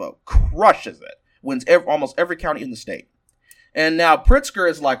 of the vote. Crushes it. Wins almost every county in the state. And now Pritzker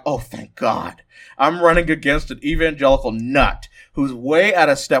is like, oh, thank God. I'm running against an evangelical nut who's way out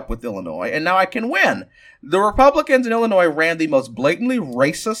of step with Illinois, and now I can win. The Republicans in Illinois ran the most blatantly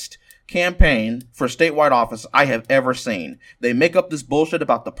racist campaign for statewide office I have ever seen. They make up this bullshit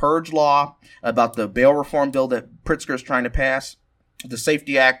about the Purge Law, about the bail reform bill that Pritzker is trying to pass, the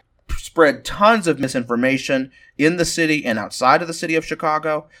Safety Act, spread tons of misinformation in the city and outside of the city of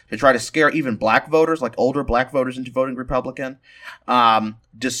Chicago to try to scare even black voters, like older black voters, into voting Republican.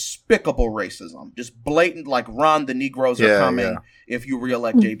 Despicable racism. Just blatant, like, run, the Negroes are coming if you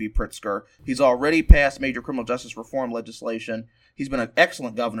reelect J.B. Pritzker. He's already passed major criminal justice reform legislation. He's been an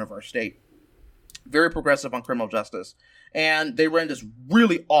excellent governor of our state. Very progressive on criminal justice. And they ran this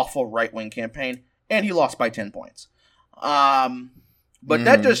really awful right-wing campaign, and he lost by 10 points. But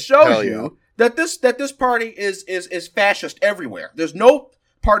that just shows you that this party is fascist everywhere. There's no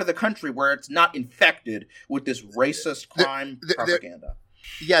part of the country where it's not infected with this racist crime propaganda.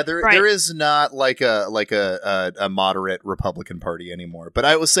 There is not like a moderate Republican Party anymore. But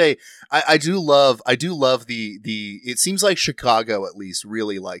I will say I do love the it seems like Chicago at least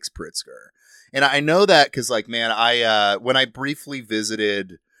really likes Pritzker. And I know that because, like, man, I when I briefly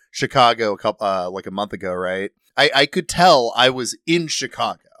visited Chicago like a month ago, right? I could tell I was in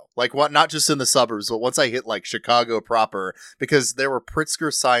Chicago. Like, what? Not just in the suburbs, but once I hit like Chicago proper, because there were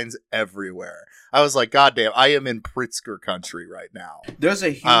Pritzker signs everywhere. I was like, God damn, I am in Pritzker country right now. There's a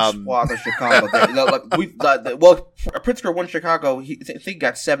huge swath of Chicago. Pritzker won Chicago. I think he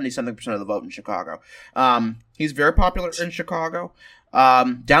got 70-something% of the vote in Chicago. He's very popular in Chicago.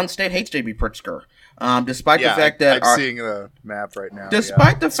 Downstate hates J.B. Pritzker. Despite the fact that I'm seeing the map right now.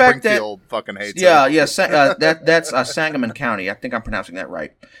 Despite the fact Springfield fucking hates him. That's Sangamon County. I think I'm pronouncing that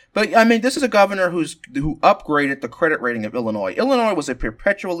right. But I mean, this is a governor who upgraded the credit rating of Illinois. Illinois was a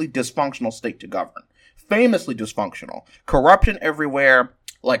perpetually dysfunctional state to govern, famously dysfunctional, corruption everywhere,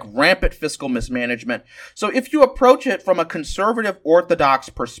 like rampant fiscal mismanagement. So if you approach it from a conservative orthodox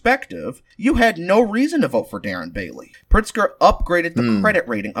perspective, you had no reason to vote for Darren Bailey. Pritzker upgraded the credit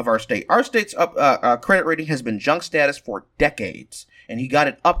rating of our state. Our state's credit rating has been junk status for decades, and he got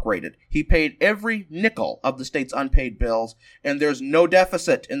it upgraded. He paid every nickel of the state's unpaid bills, and there's no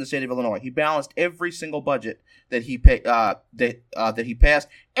deficit in the state of Illinois. He balanced every single budget that he that he passed,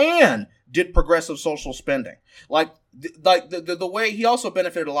 and did progressive social spending. Like the way he also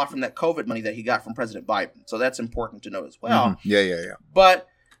benefited a lot from that COVID money that he got from President Biden. So that's important to note as well. Yeah. But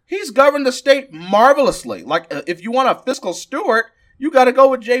he's governed the state marvelously. Like, if you want a fiscal steward, you got to go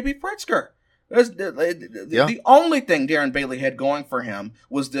with J.B. Pritzker. The only thing Darren Bailey had going for him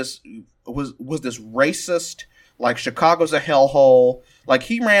was this racist, Like, Chicago's a hellhole. Like,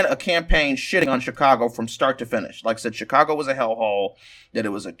 he ran a campaign shitting on Chicago from start to finish. Like, said Chicago was a hellhole, that it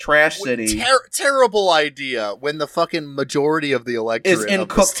was a trash city. Terrible idea when the fucking majority of the electorate is in of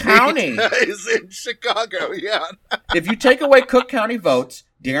Cook County. is in Chicago, yeah. If you take away Cook County votes,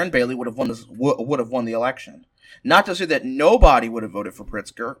 Darren Bailey would have won the election. Not to say that nobody would have voted for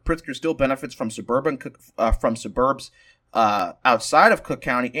Pritzker. Pritzker still benefits from suburbs outside of Cook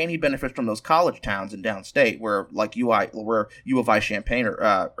County, and he benefits from those college towns in downstate where U of I Champaign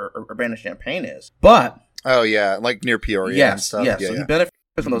or Urbana-Champaign is. But oh yeah, like near Peoria and stuff. Yes, so he benefits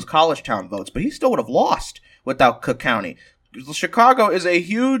from those college town votes, but he still would have lost without Cook County. Chicago is a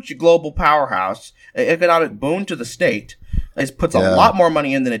huge global powerhouse, an economic boon to the state. It puts a lot more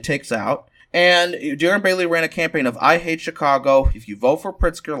money in than it takes out. And Darren Bailey ran a campaign of "I hate Chicago. If you vote for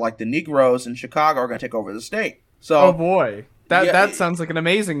Pritzker, like the Negroes in Chicago are going to take over the state." So, oh boy, that sounds like an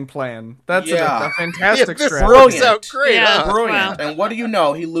amazing plan. That's a fantastic strategy. Brilliant, great, brilliant. Wow. And what do you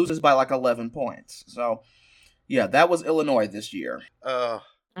know? He loses by like 11 points. So, yeah, that was Illinois this year.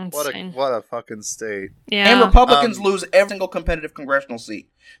 What a fucking state. Yeah. And Republicans lose every single competitive congressional seat.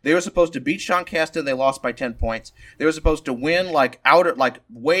 They were supposed to beat Sean Casten. They lost by 10 points. They were supposed to win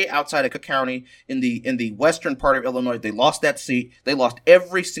way outside of Cook County in the western part of Illinois. They lost that seat. They lost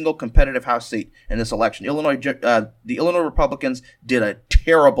every single competitive House seat in this election. The Illinois Republicans did a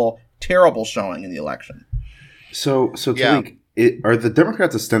terrible, terrible showing in the election. So Talik, are the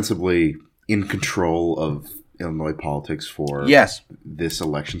Democrats ostensibly in control of Illinois politics for this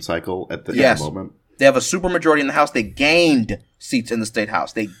election cycle at the moment? They have a supermajority in the House. They gained seats in the state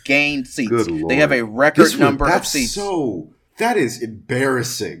House. They gained seats. Good Lord. They have a record number of seats. That is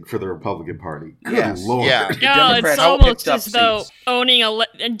embarrassing for the Republican Party. Good Lord. Yeah, it's almost as though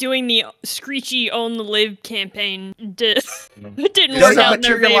doing the screechy "own the live" campaign didn't work out in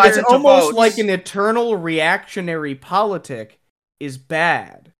their favor. It's almost like an eternal reactionary politic is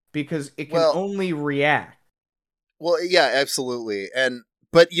bad because it can only react. Well, yeah, absolutely.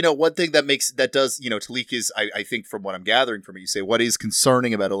 But, one thing that does, Talik is, I think from what I'm gathering from it, you say, what is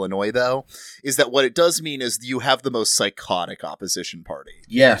concerning about Illinois, though, is that what it does mean is you have the most psychotic opposition party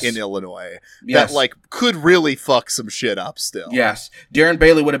in Illinois that, could really fuck some shit up still. Yes. Darren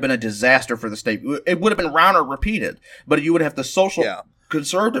Bailey would have been a disaster for the state. It would have been Rauner repeated, but you would have the social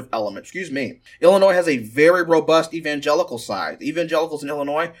conservative element. Illinois has a very robust evangelical side. The evangelicals in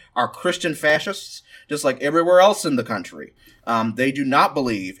Illinois are Christian fascists, just like everywhere else in the country. They do not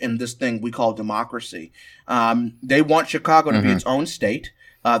believe in this thing we call democracy. They want Chicago to be its own state.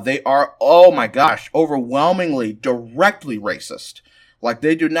 They are, oh my gosh, overwhelmingly directly racist.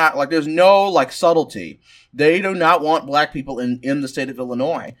 They do not, there's no, subtlety. They do not want black people in the state of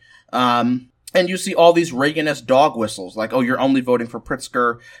Illinois. And you see all these Reaganist dog whistles, you're only voting for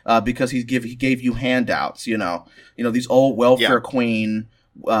Pritzker because he gave you handouts, these old welfare queen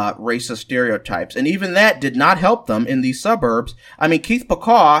racist stereotypes. And even that did not help them in these suburbs. I mean, Keith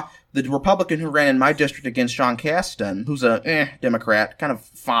Pacaw, the Republican who ran in my district against Sean Casten, who's a Democrat, kind of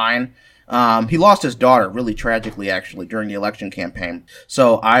fine. He lost his daughter really tragically, actually, during the election campaign.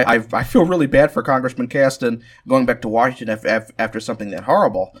 So I feel really bad for Congressman Casten going back to Washington after something that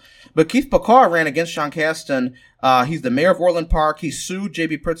horrible. But Keith Pacaw ran against Sean Casten. He's the mayor of Orland Park. He sued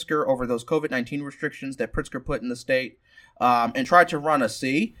J.B. Pritzker over those COVID-19 restrictions that Pritzker put in the state. And tried to run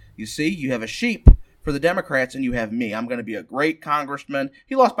you have a sheep for the Democrats and you have me. I'm going to be a great congressman.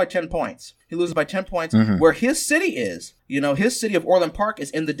 He lost by 10 points. He loses by 10 points where his city is. His city of Orland Park is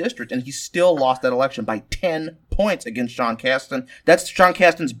in the district and he still lost that election by 10 points against Sean Casten. That's Sean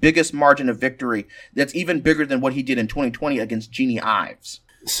Casten's biggest margin of victory. That's even bigger than what he did in 2020 against Jeannie Ives.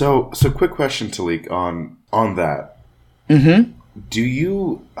 So quick question, Talik, on that.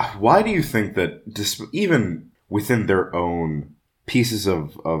 Why do you think that even within their own pieces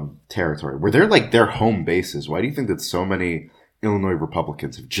of territory, where they're their home bases, why do you think that so many Illinois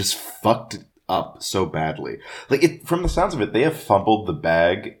Republicans have just fucked up so badly? From the sounds of it, they have fumbled the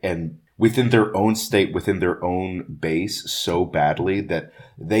bag and within their own state, within their own base so badly that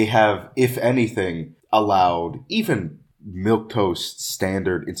they have, if anything, allowed even milquetoast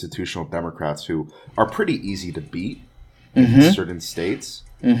standard institutional Democrats who are pretty easy to beat in certain states.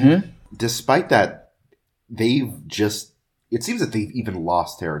 Despite that, it seems that they've even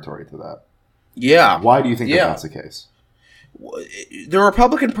lost territory to that. Yeah. Why do you think that's the case? The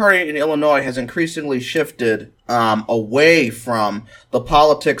Republican Party in Illinois has increasingly shifted away from the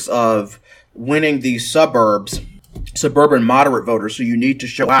politics of winning these suburban moderate voters who you need to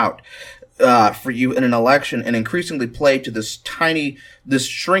show out for you in an election, and increasingly play to this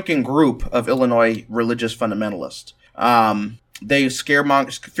shrinking group of Illinois religious fundamentalists. they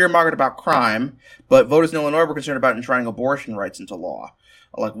fear-mongered about crime, but voters in Illinois were concerned about enshrining abortion rights into law.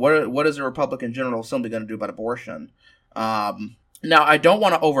 Like, what is the Republican General Assembly going to do about abortion? Now, I don't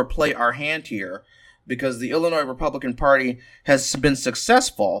want to overplay our hand here, because the Illinois Republican Party has been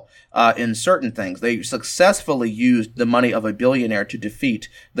successful in certain things. They successfully used the money of a billionaire to defeat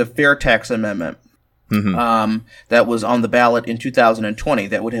the Fair Tax Amendment. That was on the ballot in 2020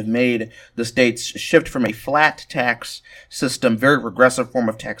 that would have made the states shift from a flat tax system, very regressive form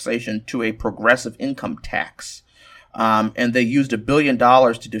of taxation, to a progressive income tax. And they used $1 billion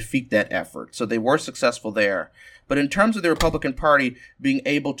to defeat that effort. So they were successful there. But in terms of the Republican Party being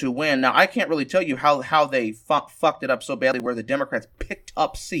able to win, now I can't really tell you how they fucked it up so badly where the Democrats picked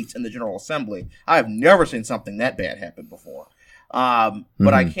up seats in the General Assembly. I have never seen something that bad happen before.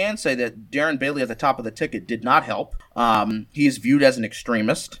 But I can say that Darren Bailey at the top of the ticket did not help. He is viewed as an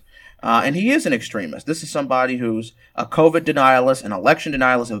extremist, and he is an extremist. This is somebody who's a COVID denialist, an election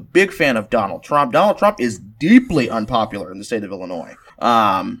denialist, a big fan of Donald Trump. Donald Trump is deeply unpopular in the state of Illinois,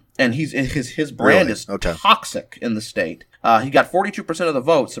 and his brand is toxic in the state. He got 42% of the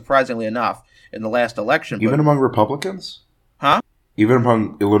vote, surprisingly enough, in the last election. Even among Republicans? Huh? Even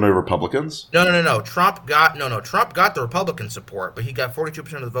among Illinois Republicans? No. Trump got the Republican support, but he got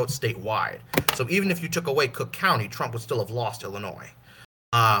 42% of the vote statewide. So even if you took away Cook County, Trump would still have lost Illinois,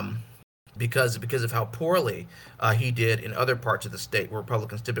 because of how poorly he did in other parts of the state where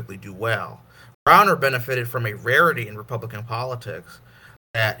Republicans typically do well. Browner benefited from a rarity in Republican politics,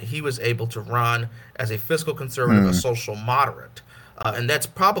 that he was able to run as a fiscal conservative, a social moderate. And that's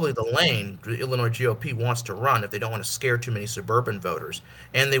probably the lane the Illinois GOP wants to run if they don't want to scare too many suburban voters,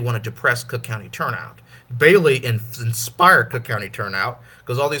 and they want to depress Cook County turnout. Bailey inspired Cook County turnout,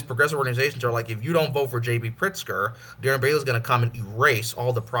 because all these progressive organizations are like, if you don't vote for J.B. Pritzker, Darren Bailey's going to come and erase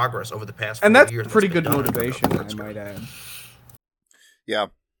all the progress over the past 4 years. And that's pretty good motivation, I might add. Yeah.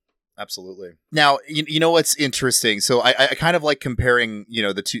 Absolutely. Now, you know what's interesting? So I kind of like comparing,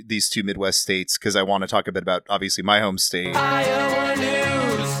 these two Midwest states, because I want to talk a bit about, obviously, my home state. Iowa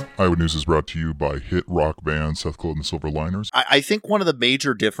News. Iowa News is brought to you by hit rock band Seth Cold and the Silver Liners. I think one of the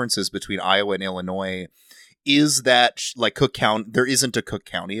major differences between Iowa and Illinois is that, like, Cook County, there isn't a Cook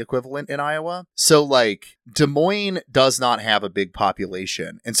County equivalent in Iowa. So, like, Des Moines does not have a big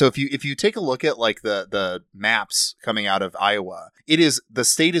population. And so if you take a look at, like, the maps coming out of Iowa, the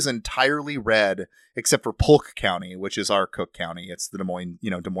state is entirely red except for Polk County, which is our Cook County. It's the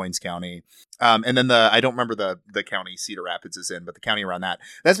Des Moines County. And then I don't remember the county Cedar Rapids is in, but the county around that.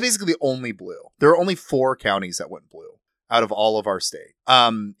 That's basically the only blue. There are only 4 counties that went blue out of all of our state.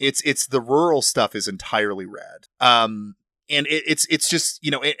 It's the rural stuff is entirely red. And it's just,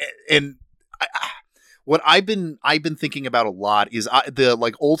 what I've been thinking about a lot is the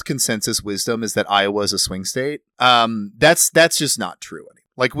like old consensus wisdom is that Iowa is a swing state. That's just not true anymore.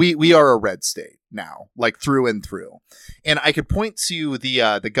 Like we are a red state now, like through and through. And I could point to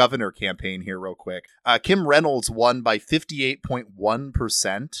the governor campaign here real quick. Kim Reynolds won by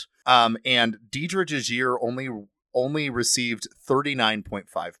 58.1%. And Deidre DeJear only received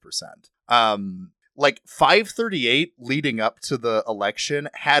 39.5%. Like 538 leading up to the election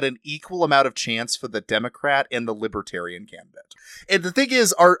had an equal amount of chance for the Democrat and the Libertarian candidate. And the thing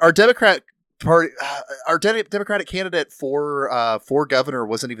is, our Democratic candidate for governor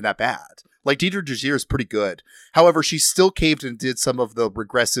wasn't even that bad. Like Deidre DeJear is pretty good. However, she still caved and did some of the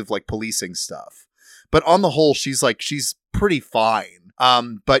regressive like policing stuff. But on the whole, she's pretty fine.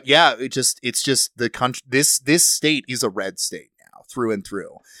 But yeah, it's just the country. This state is a red state now through and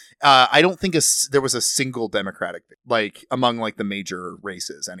through. I don't think there was a single Democratic like among like the major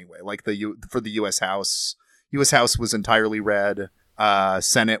races anyway. Like for the U.S. House was entirely red.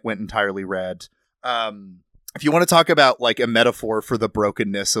 Senate went entirely red. If you want to talk about like a metaphor for the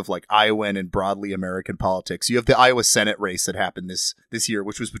brokenness of like Iowan and broadly American politics, you have the Iowa Senate race that happened this year,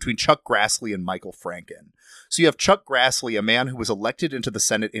 which was between Chuck Grassley and Michael Franken. So you have Chuck Grassley, a man who was elected into the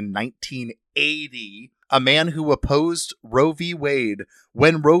Senate in 1980, a man who opposed Roe v. Wade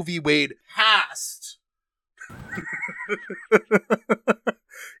when Roe v. Wade passed.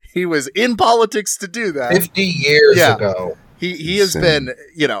 He was in politics to do that. 50 years ago. He has been,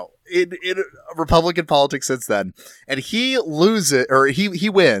 in Republican politics since then, and he wins.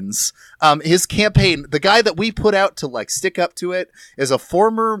 His campaign, the guy that we put out to like stick up to it, is a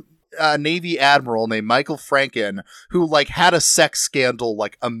former Navy admiral named Michael Franken, who like had a sex scandal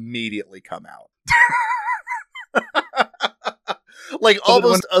like immediately come out. Like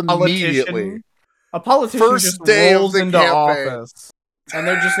almost immediately. A politician first just day rolls of the into campaign. office. And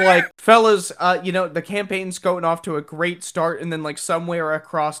they're just like, fellas, the campaign's going off to a great start, and then, like, somewhere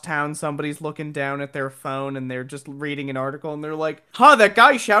across town, somebody's looking down at their phone, and they're just reading an article, and they're like, that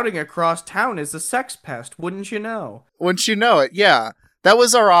guy shouting across town is a sex pest, wouldn't you know? Wouldn't you know it? Yeah. That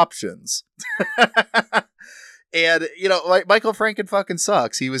was our options. And, Michael Franken fucking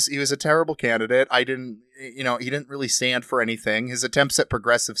sucks. He was a terrible candidate. he didn't really stand for anything. His attempts at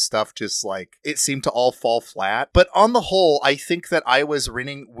progressive stuff just, like, it seemed to all fall flat. But on the whole, I think that Iowa's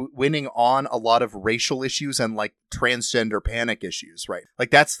winning on a lot of racial issues and, like, transgender panic issues, right?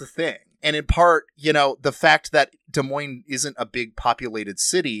 Like, that's the thing. And in part, the fact that Des Moines isn't a big populated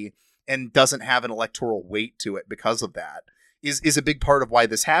city and doesn't have an electoral weight to it because of that is a big part of why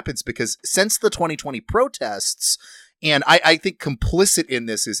this happens, because since the 2020 protests, and I think complicit in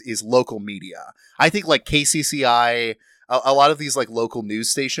this is local media. I think like KCCI, a lot of these like local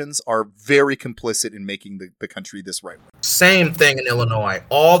news stations are very complicit in making the country this right. Same thing in Illinois.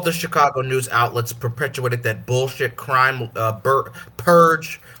 All the Chicago news outlets perpetuated that bullshit crime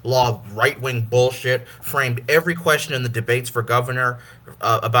purge law, right-wing bullshit, framed every question in the debates for governor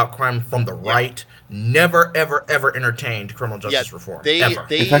about crime from the right. Never, ever, ever entertained criminal justice reform. Ever.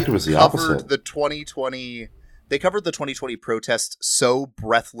 In fact, it was the opposite. They covered the 2020 protests so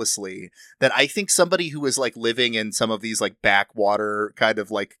breathlessly that I think somebody who was like living in some of these like backwater kind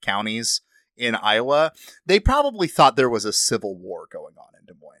of like counties in Iowa, they probably thought there was a civil war going on in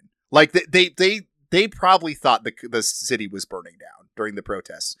Des Moines. Like they probably thought the city was burning down during the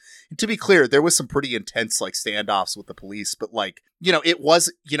protests. And to be clear, there was some pretty intense like standoffs with the police, but like, it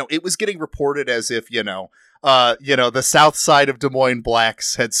was getting reported as if, the south side of Des Moines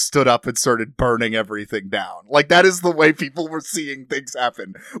blacks had stood up and started burning everything down. Like, that is the way people were seeing things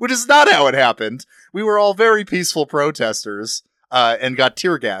happen, which is not how it happened. We were all very peaceful protesters and got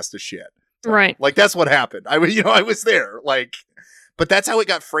tear gassed to shit. Right. Like, that's what happened. I was there. Like, but that's how it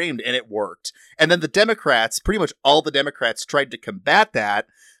got framed, and it worked. And then the Democrats, pretty much all the Democrats, tried to combat that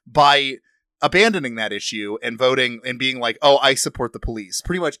by abandoning that issue and voting and being like, oh, I support the police.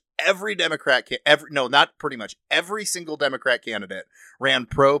 Pretty much every every single Democrat candidate ran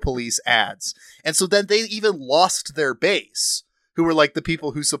pro-police ads. And so then they even lost their base, who were like the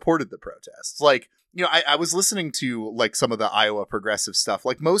people who supported the protests. Like, I was listening to like some of the Iowa progressive stuff.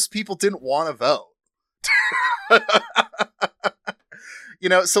 Like, most people didn't want to vote.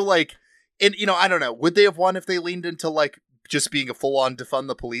 So like, and I don't know, would they have won if they leaned into like just being a full-on defund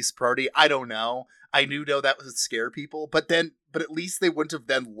the police party? I don't know. I knew that would scare people, but at least they wouldn't have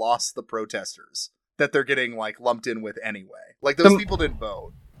then lost the protesters that they're getting like lumped in with anyway. Like, those people didn't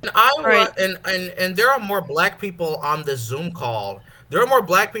vote. Iowa, and there are more black people on this Zoom call. There are more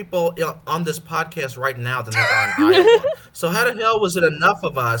black people on this podcast right now than there are in Iowa. So how the hell was it enough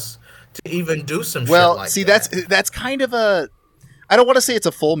of us to even do some shit like that? Well, that's kind of a, I don't want to say it's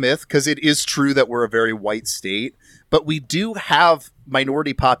a full myth, because it is true that we're a very white state, but we do have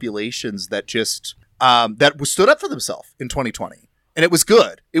minority populations that just that stood up for themselves in 2020, and it was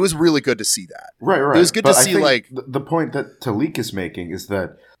good. It was really good to see that. Right. It was good to see. Like, the point that Talik is making is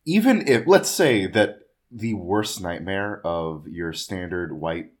that even if, let's say that the worst nightmare of your standard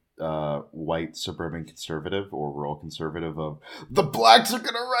white suburban conservative or rural conservative of the blacks are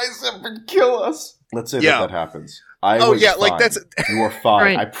gonna rise up and kill us. Let's say that happens. Like, that's, you are fine.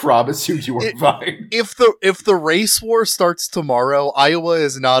 Right. I promise you are fine. If the race war starts tomorrow, Iowa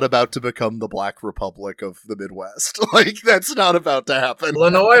is not about to become the Black Republic of the Midwest. Like, that's not about to happen.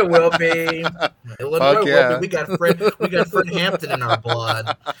 Illinois will be. Will be. We got Fred Hampton in our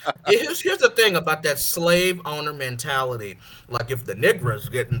blood. Here's the thing about that slave owner mentality. Like, if the Negroes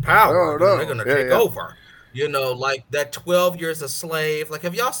get in power, they're gonna take over. Like that 12 Years a Slave. Like,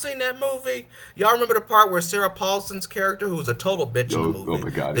 have y'all seen that movie? Y'all remember the part where Sarah Paulson's character, who's a total bitch in the movie, my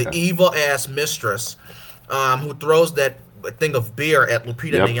God, the evil ass mistress, who throws that thing of beer at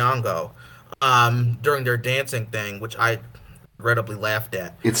Lupita Nyong'o during their dancing thing, which I regrettably laughed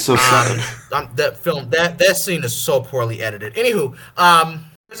at. It's so sad. That film, that scene is so poorly edited. Anywho,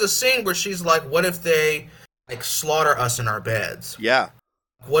 there's a scene where she's like, "What if they like slaughter us in our beds?" Yeah.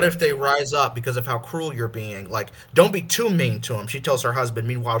 What if they rise up because of how cruel you're being? Like, don't be too mean to him. She tells her husband.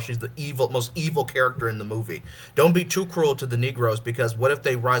 Meanwhile, she's the most evil character in the movie. Don't be too cruel to the Negroes, because what if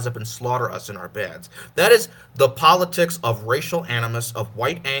they rise up and slaughter us in our beds? That is the politics of racial animus, of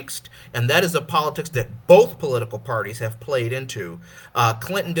white angst, and that is the politics that both political parties have played into.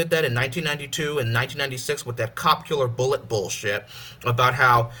 Clinton did that in 1992 and 1996 with that cop killer bullet bullshit about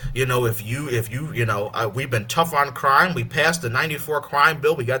how, we've been tough on crime. We passed the 94 crime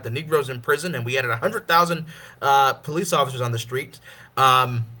bill. We got the Negroes in prison, and we added 100,000 police officers on the streets.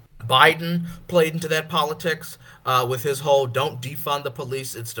 Biden played into that politics with his whole "don't defund the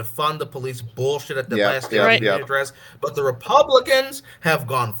police, it's to fund the police" bullshit at the last State of the Union address. But the Republicans have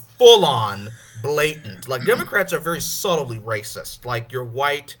gone full on blatant. Like, Democrats are very subtly racist. Like, your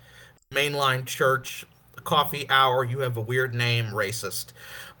white mainline church coffee hour, you have a weird name, racist.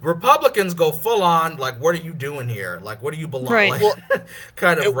 Republicans go full on, like, what are you doing here? Like, what do you belong? Right. Like, Well,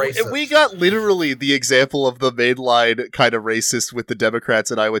 kind of racist. And we got literally the example of the mainline kind of racist with the Democrats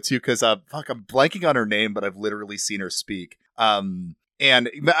in Iowa too, because I'm blanking on her name, but I've literally seen her speak. And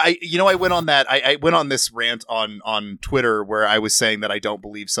I went on that. I went on this rant on Twitter where I was saying that I don't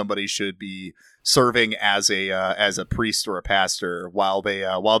believe somebody should be serving as a priest or a pastor while they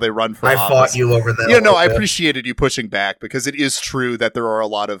run for office. I fought you over that. Yeah, no, I appreciated you pushing back, because it is true that there are a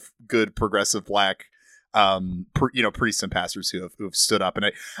lot of good progressive black priests and pastors who have stood up,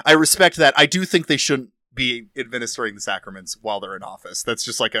 and I respect that. I do think they shouldn't be administering the sacraments while they're in office. That's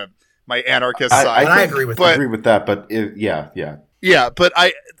just like my anarchist side. I agree with that, but yeah. Yeah, but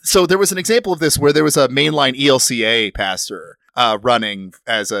so there was an example of this where there was a mainline ELCA pastor running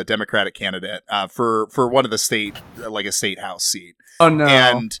as a Democratic candidate for one of the state house seat. Oh no!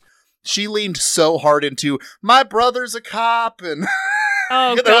 And she leaned so hard into my brother's a cop, and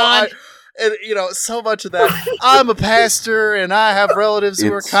God. So much of that. I'm a pastor, and I have relatives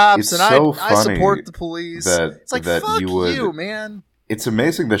who are cops, and I support the police. It's like, fuck you, man. It's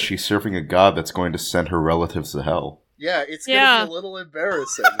amazing that she's serving a god that's going to send her relatives to hell. Yeah, it's gonna be a little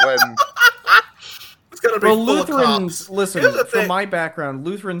embarrassing when. Well, Lutherans, listen, from my background,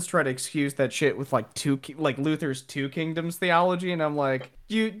 Lutherans try to excuse that shit with like Luther's two kingdoms theology, and I'm like,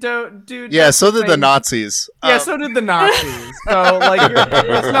 you don't, dude. Yeah, so did the Nazis. Yeah, so did the Nazis. So, like,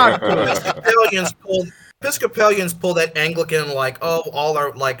 it's not good. Episcopalians pull that Anglican, like, all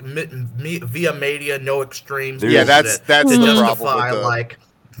are, like, via media, no extremes. Yeah, that's the justify, like,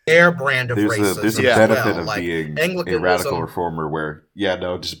 their brand of racism. There's a benefit of being a radical reformer where,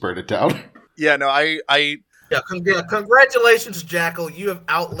 just burn it down. Yeah, no, congratulations, Jackal. You have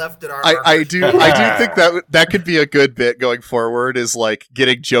outlefted our. I do think that could be a good bit going forward. Is like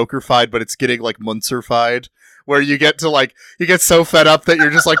getting Joker-fied, but it's getting like Munzer-fied, where you get so fed up that you're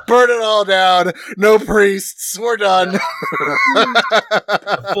just like, burn it all down. No priests. We're done.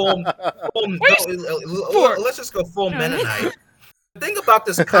 Let's just go full Mennonite. The thing about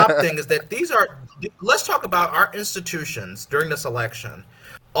this cop thing is that let's talk about our institutions during this election.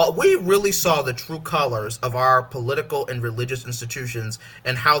 We really saw the true colors of our political and religious institutions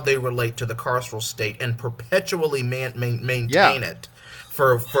and how they relate to the carceral state, and perpetually maintain it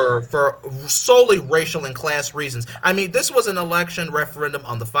for solely racial and class reasons. I mean, this was an election referendum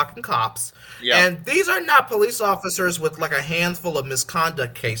on the fucking cops. Yeah. And these are not police officers with like a handful of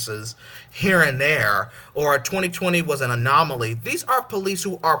misconduct cases here and there, or 2020 was an anomaly. These are police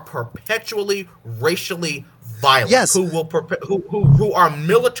who are perpetually racially violent, yes. who are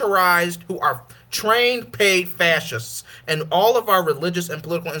militarized, who are trained, paid fascists, and all of our religious and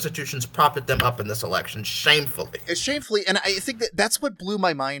political institutions propped them up in this election, shamefully. And I think that's what blew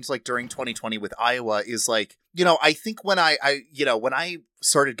my mind, like, during 2020 with Iowa, is like, I think when I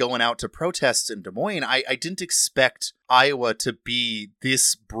started going out to protests in Des Moines, I didn't expect Iowa to be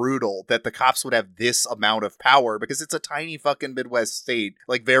this brutal, that the cops would have this amount of power, because it's a tiny fucking Midwest state,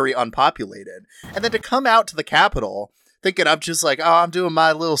 like, very unpopulated. And then to come out to the Capitol thinking I'm just like, oh, I'm doing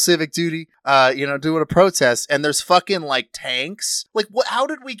my little civic duty, doing a protest, and there's fucking like tanks. Like, what? How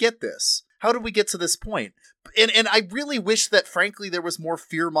did we get this? How did we get to this point? And I really wish that, frankly, there was more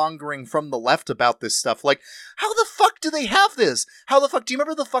fear-mongering from the left about this stuff. Like, how the fuck do they have this? How the fuck? Do you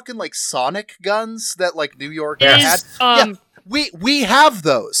remember the fucking, like, sonic guns that, like, New York had? Yeah, we have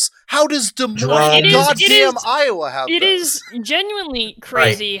those. How does Des Moines, goddamn Iowa have those? It is genuinely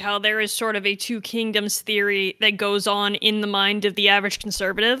crazy how there is sort of a two kingdoms theory that goes on in the mind of the average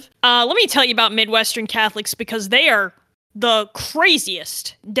conservative. Let me tell you about Midwestern Catholics, because they are the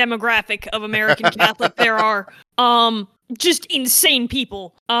craziest demographic of American Catholic there are. Just insane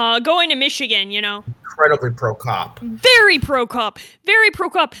people. Going to Michigan, Incredibly pro-cop. Very pro-cop. Very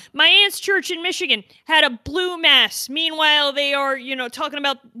pro-cop. My aunt's church in Michigan had a blue mass. Meanwhile, they are, talking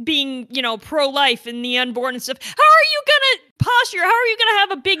about being, pro-life and the unborn and stuff. How are you gonna posture? How are you gonna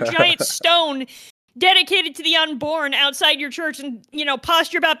have a big giant stone dedicated to the unborn outside your church and,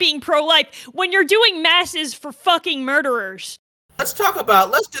 posture about being pro-life when you're doing masses for fucking murderers?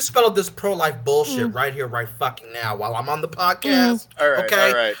 Let's dispel this pro-life bullshit right here, right fucking now, while I'm on the podcast. All right,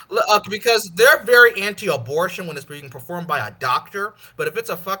 okay? all right. Because they're very anti-abortion when it's being performed by a doctor, but if it's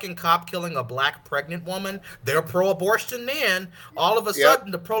a fucking cop killing a black pregnant woman, they're pro-abortion then. All of a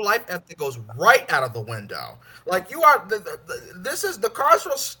sudden, the pro-life ethic goes right out of the window. Like, you are, the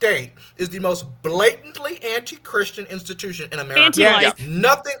carceral state is the most blatantly anti-Christian institution in America. Anti-life.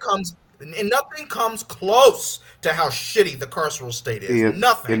 Nothing comes close to how shitty the carceral state is.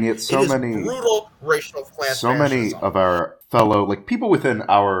 Nothing. And yet it is brutal racial class so many of our fellow, like, people within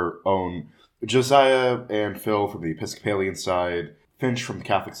our own, Josiah and Phil from the Episcopalian side, Finch from the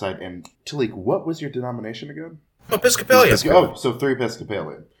Catholic side, and Talik, what was your denomination again? Episcopalian. Oh, so 3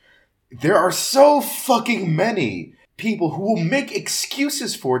 Episcopalian. There are so fucking many people who will make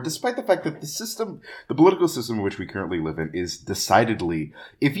excuses for it, despite the fact that the political system in which we currently live in, is decidedly,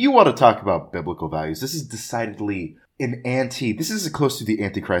 if you want to talk about biblical values, this is decidedly this is as close to the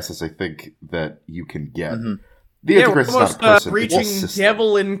Antichrist as I think that you can get. Mm-hmm. The Antichrist is not a person, reaching it's a system.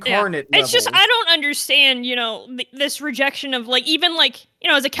 devil incarnate It's just, I don't understand, this rejection of, even,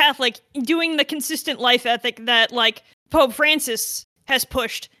 as a Catholic, doing the consistent life ethic that, Pope Francis has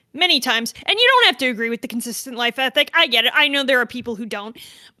pushed many times, and you don't have to agree with the consistent life ethic. I get it. I know there are people who don't,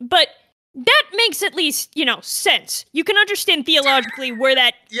 but that makes at least, sense. You can understand theologically where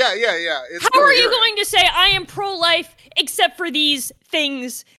that... Yeah. It's how are you going to say I am pro-life except for these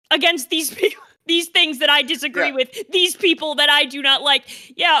things against these people? These things that I disagree with, these people that I do not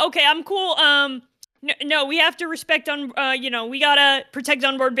like. Yeah, okay, I'm cool. No, we have to respect we gotta protect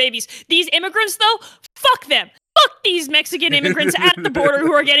unborn babies. These immigrants, though, fuck them. Fuck these Mexican immigrants at the border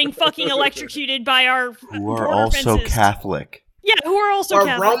who are getting fucking electrocuted by our who are also fences. Catholic. Yeah, who are also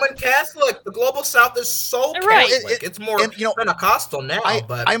Catholic. Roman Catholic. The global South is so Catholic. It's more Pentecostal now.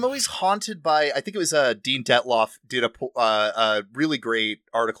 But I'm always haunted by. I think it was Dean Detloff did a really great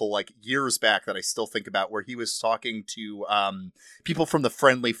article years back that I still think about, where he was talking to people from the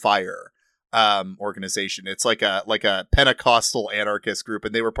Friendly Fire organization. It's like a Pentecostal anarchist group,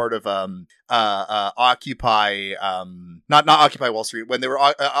 and they were part of Occupy not Occupy Wall Street, when they were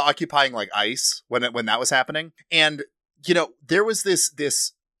occupying ICE when that was happening. And there was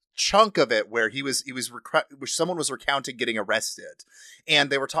this chunk of it where someone was recounting getting arrested, and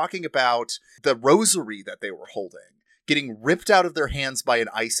they were talking about the rosary that they were holding getting ripped out of their hands by an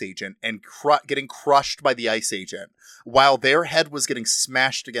ICE agent and getting crushed by the ICE agent while their head was getting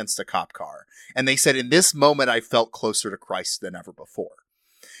smashed against a cop car. And they said, in this moment, I felt closer to Christ than ever before.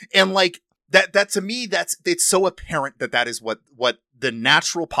 And that to me, it's so apparent that is what the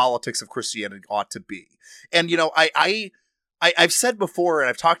natural politics of Christianity ought to be. And, I've said before, and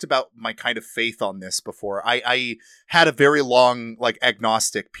I've talked about my kind of faith on this before. I had a very long,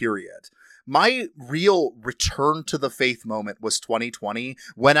 agnostic period. My real return to the faith moment was 2020,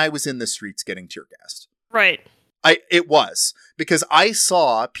 when I was in the streets getting tear gassed. Right. It was because I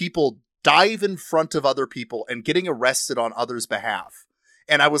saw people dive in front of other people and getting arrested on others' behalf.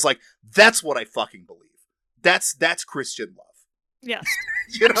 And I was like, that's what I fucking believe. That's Christian love. Yes.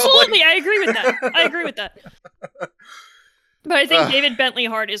 Absolutely. I agree with that. But I think David Bentley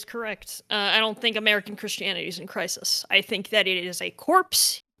Hart is correct. I don't think American Christianity is in crisis. I think that it is a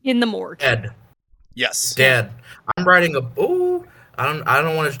corpse in the morgue. Dead. Yes. Dead. I'm writing I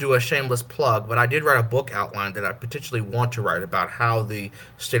don't want to do a shameless plug, but I did write a book outline that I potentially want to write about how the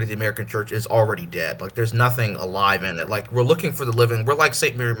state of the American church is already dead. There's nothing alive in it. We're looking for the living. We're like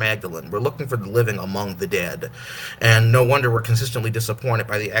St. Mary Magdalene. We're looking for the living among the dead. And no wonder we're consistently disappointed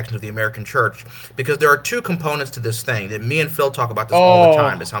by the actions of the American church, because there are two components to this thing that me and Phil talk about this all the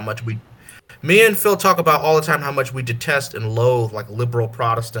time, is how much me and Phil talk about all the time how much we detest and loathe liberal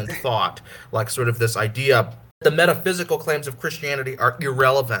Protestant thought, sort of this idea the metaphysical claims of Christianity are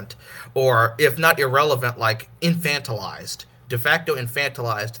irrelevant, or if not irrelevant, infantilized, de facto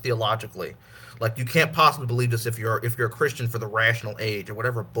infantilized theologically. You can't possibly believe this if you're a Christian for the rational age or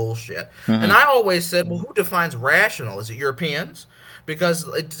whatever bullshit. Mm-hmm. And I always said, well, who defines rational? Is it Europeans? Because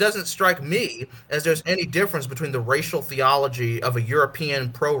it doesn't strike me as there's any difference between the racial theology of a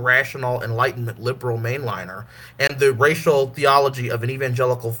European pro-rational Enlightenment liberal mainliner and the racial theology of an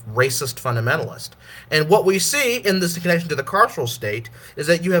evangelical racist fundamentalist. And what we see in this connection to the carceral state is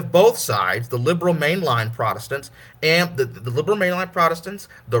that you have both sides, the liberal mainline Protestants and the liberal mainline Protestants,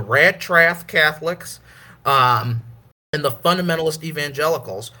 the rad trath Catholics, and the fundamentalist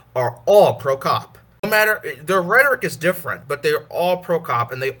evangelicals are all pro-cop. No matter, their rhetoric is different, but they're all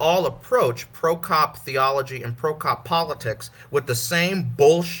pro-cop, and they all approach pro-cop theology and pro-cop politics with the same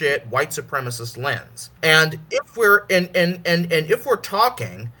bullshit white supremacist lens. And if we're if we're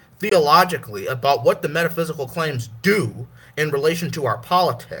talking theologically about what the metaphysical claims do in relation to our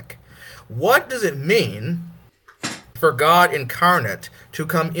politic. What does it mean for God incarnate to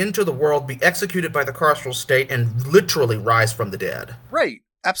come into the world, be executed by the carceral state, and literally rise from the dead? Right.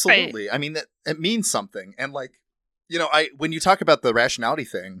 Absolutely. Right. I mean, it means something. And like, when you talk about the rationality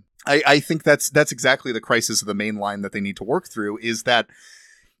thing, I think that's exactly the crisis of the main line that they need to work through, is that,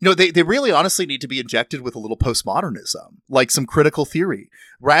 they really honestly need to be injected with a little postmodernism, like some critical theory.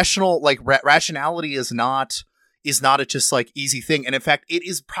 Rationality is not a just like easy thing. And in fact, it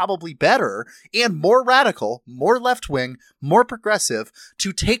is probably better and more radical, more left-wing, more progressive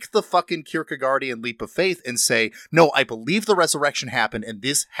to take the fucking Kierkegaardian leap of faith and say, no, I believe the resurrection happened and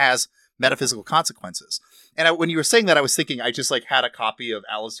this has metaphysical consequences. And when you were saying that, I was thinking I just like had a copy of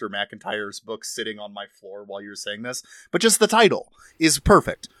Alistair McIntyre's book sitting on my floor while you were saying this, but just the title is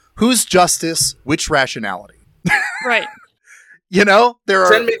perfect. Whose justice, which rationality? Right. There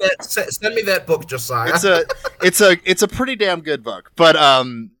are send me that book, Josiah. It's a pretty damn good book. But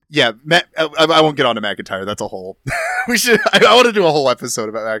yeah, I won't get on to McIntyre. That's a whole I want to do a whole episode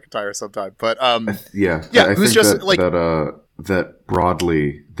about McIntyre sometime. But yeah. I who's think just that, like that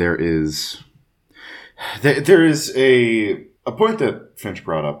broadly there is a point that Finch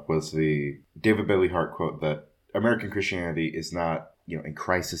brought up, was the David Bailey Hart quote that American Christianity is not, in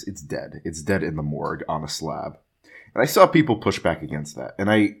crisis. It's dead. It's dead in the morgue on a slab. And I saw people push back against that. And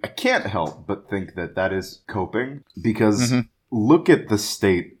I can't help but think that is coping, because look at the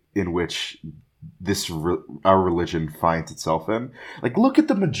state in which our religion finds itself in. Like, look at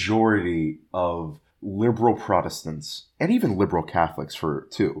the majority of liberal Protestants and even liberal Catholics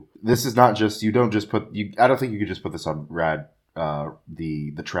too. This is not just, I don't think you could just put this on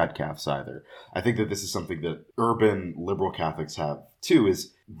the Tradcaths either. I think that this is something that urban liberal Catholics have too,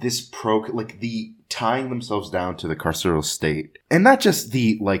 is this the tying themselves down to the carceral state, and not just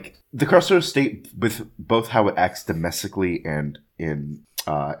the carceral state with both how it acts domestically and in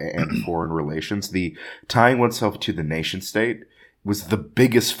foreign relations. The tying oneself to the nation state was the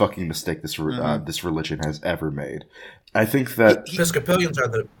biggest fucking mistake this religion has ever made. I think that Episcopalians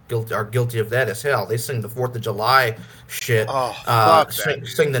are guilty of that as hell. They sing the 4th of July shit,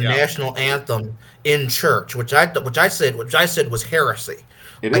 sing the national anthem in church, which I said was heresy.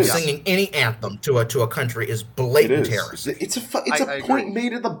 Singing any anthem to a country is blatant heresy. It's a point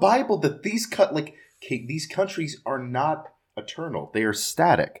made in the Bible that these countries are not eternal. They are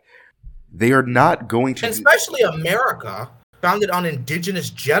static. They are not going to, especially America, founded on indigenous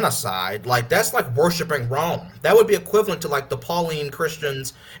genocide. Like, that's like worshiping Rome. That would be equivalent to like the Pauline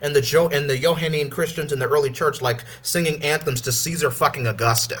Christians and the Johannine Christians in the early church, like singing anthems to Caesar fucking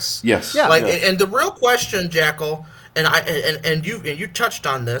Augustus. Yes. Yeah. And the real question, Jackal, and you touched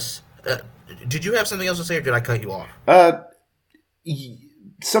on this. Did you have something else to say, or did I cut you off?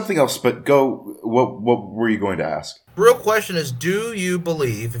 Something else, but go. What were you going to ask? Real question is: do you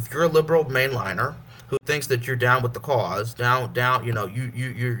believe, if you're a liberal mainliner who thinks that you're down with the cause, you're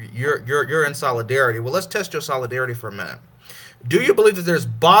in solidarity? Well, let's test your solidarity for a minute. Do you believe that there's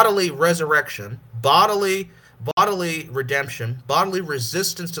bodily resurrection, bodily redemption, bodily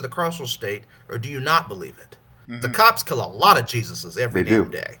resistance to the carceral state, or do you not believe it? The cops kill a lot of Jesuses every damn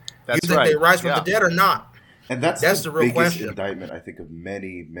day. That's you think right. they rise from the dead or not? And that's the the real biggest question. indictment, I think, of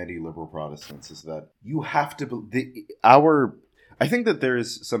many, many liberal Protestants, is that you have to I think that there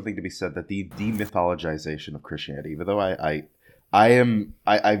is something to be said that the demythologization of Christianity, even though I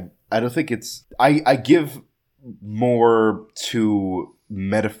don't think it's, I give more to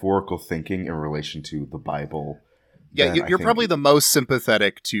metaphorical thinking in relation to the Bible. Yeah, you're probably the most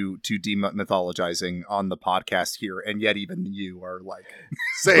sympathetic to demythologizing on the podcast here, and yet even you are like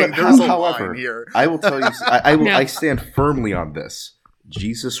saying there's a line here. I will tell you, I stand firmly on this.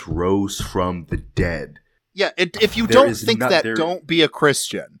 Jesus rose from the dead. Yeah, if you don't think that, don't be a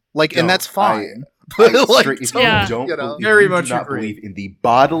Christian. And that's fine. Very much agree. Believe in the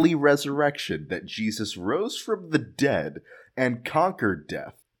bodily resurrection, that Jesus rose from the dead and conquered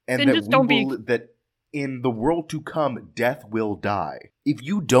death, and then that that in the world to come, death will die. If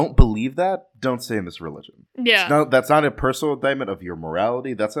you don't believe that, don't stay in this religion. Yeah. That's not a personal indictment of your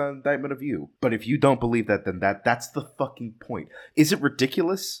morality. That's an indictment of you. But if you don't believe that, then that's the fucking point. Is it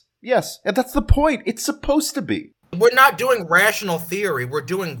ridiculous? Yes. And that's the point. It's supposed to be. We're not doing rational theory. We're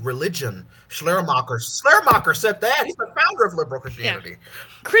doing religion. Schleiermacher said that. He's the founder of liberal Christianity. Yeah.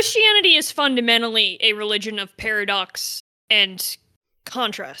 Christianity is fundamentally a religion of paradox and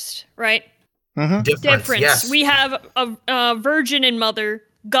contrast, right? Mm-hmm. Difference. Yes. We have a virgin and mother,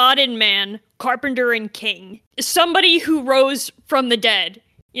 God and man, carpenter and king. Somebody who rose from the dead,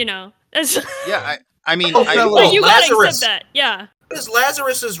 That's yeah, I mean, you gotta accept that. Yeah. What does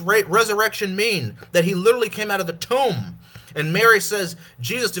Lazarus' resurrection mean? That he literally came out of the tomb. And Mary says,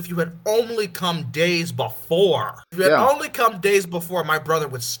 Jesus, if you had only come days before, my brother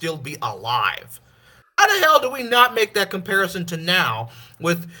would still be alive. How the hell do we not make that comparison to now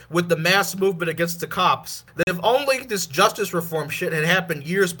with the mass movement against the cops? That if only this justice reform shit had happened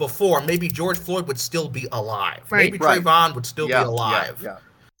years before, maybe George Floyd would still be alive. Right. Maybe Trayvon would still be alive. Yeah.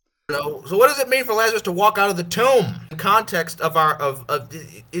 So what does it mean for Lazarus to walk out of the tomb in context of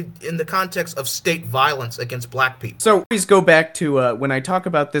in the context of state violence against black people? So I always go back to when I talk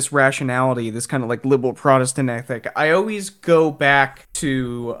about this rationality, this kind of like liberal Protestant ethic, I always go back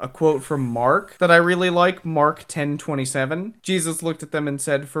to a quote from Mark that I really like, Mark 10:27. Jesus looked at them and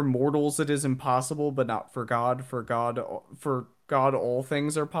said, "For mortals it is impossible, but not for God. For God all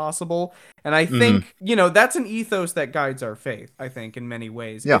things are possible." And I think, that's an ethos that guides our faith, I think, in many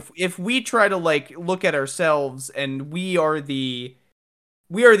ways. Yeah. If we try to like look at ourselves and we are the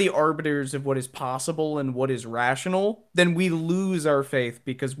arbiters of what is possible and what is rational, then we lose our faith,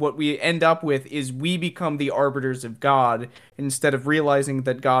 because what we end up with is we become the arbiters of God instead of realizing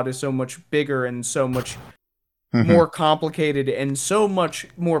that God is so much bigger and so much more complicated and so much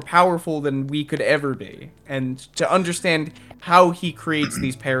more powerful than we could ever be. And to understand how he creates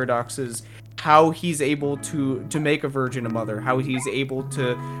these paradoxes, how he's able to make a virgin a mother, how he's able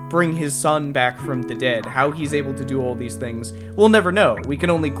to bring his son back from the dead, how he's able to do all these things, we'll never know. We can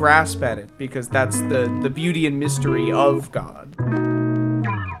only grasp at it, because that's the beauty and mystery of God.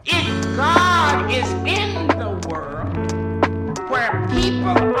 If God is in the world where people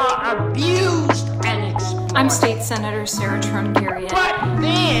are abused and exploited, I'm State Senator Sarah Trungarian. what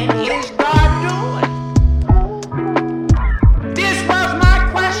then is God doing? This was my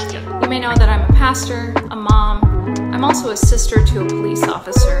question. You may know that I'm a pastor, a mom. I'm also a sister to a police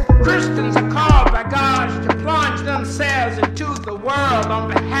officer. Christians are called by God to plunge themselves into the world on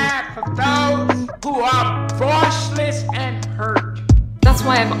behalf of those who are voiceless and hurt. That's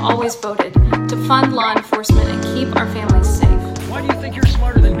why I've always voted to fund law enforcement and keep our families safe. Why do you think you're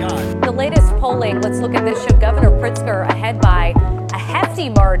smarter than God? The latest polling, let's look at this, showed Governor Pritzker ahead by a hefty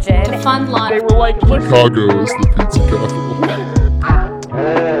margin. To fund law They were like, Chicago is the pizza capital.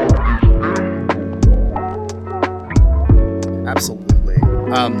 Absolutely.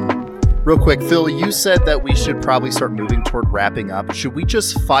 Real quick, Phil, you said that we should probably start moving toward wrapping up. Should we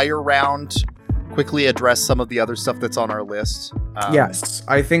just fire round, quickly address some of the other stuff that's on our list? Yes,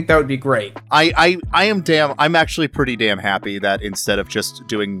 I think that would be great. I'm actually pretty damn happy that instead of just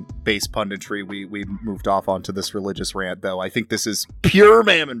doing base punditry, we moved off onto this religious rant, though. I think this is pure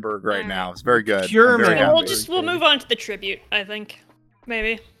Mammonberg right now. It's very good. Pure Mammonberg. We'll move on to the tribute, I think.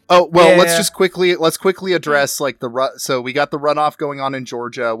 Maybe. Oh, well, Yeah. let's quickly address like so we got the runoff going on in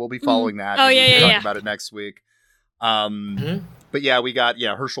Georgia. We'll be following that. Oh, We'll yeah, be yeah. talking about it next week. But yeah, we got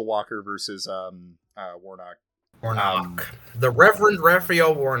Herschel Walker versus Warnock. The Reverend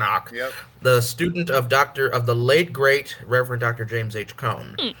Raphael Warnock, Yep. the student of the late great Reverend Dr. James H.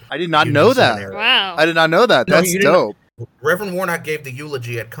 Cone. I did not know that. Wow. I did not know that. No, That's you didn't. dope. Reverend Warnock gave the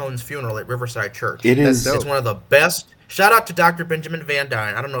eulogy at Cone's funeral at Riverside Church. It's It's one of the best. Shout out to Dr. Benjamin Van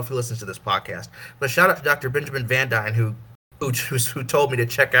Dyne. I don't know if he listens to this podcast, but shout out to Dr. Benjamin Van Dyne who told me to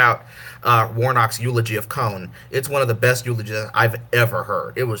check out Warnock's eulogy of Cone. It's one of the best eulogies I've ever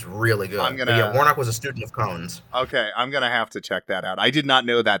heard. It was really good. But yeah, Warnock was a student of Cone's. Okay, I'm gonna have to check that out. I did not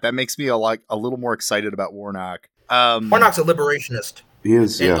know that. That makes me a little more excited about Warnock. Warnock's a liberationist. He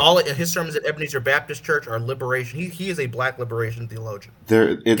is, And yeah. all in his sermons at Ebenezer Baptist Church are liberation. He is a black liberation theologian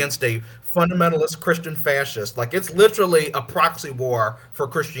against a fundamentalist Christian fascist. Like, it's literally a proxy war for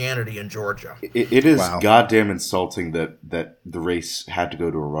Christianity in Georgia. It is goddamn insulting that the race had to go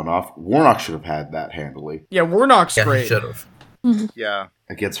to a runoff. Warnock should have had that handily. Yeah, Warnock's Yeah, great. he should have. Yeah.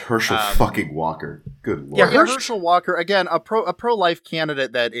 Against Herschel fucking Walker. Good lord. Yeah, Herschel Walker, again, a pro-life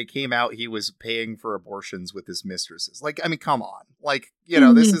candidate that it came out he was paying for abortions with his mistresses. Like, I mean, come on. Like,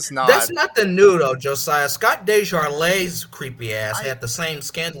 this is not... That's not the new, though, Josiah. Scott Desjardins' creepy ass had the same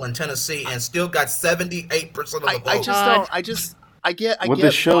scandal in Tennessee and still got 78% of the vote. I get what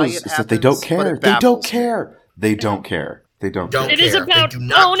this shows is that they don't care. They don't care. They don't care. They don't care. It is about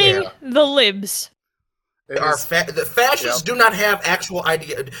owning the libs. The fascists do not have actual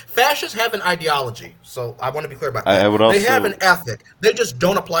idea. Fascists have an ideology, so I want to be clear about that. I would also- they have an ethic. They just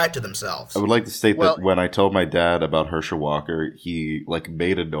don't apply it to themselves. I would like to state that when I told my dad about Herschel Walker, he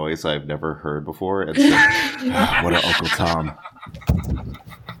made a noise I've never heard before and said, "What an Uncle Tom."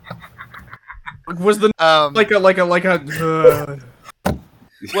 Was the well, and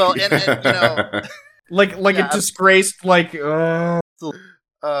like a disgraced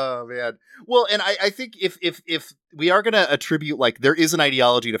Oh man. Well, and I think if we are gonna attribute, like, there is an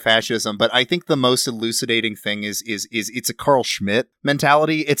ideology to fascism, but I think the most elucidating thing is it's a Carl Schmitt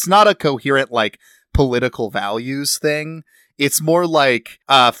mentality. It's not a coherent, like, political values thing. It's more like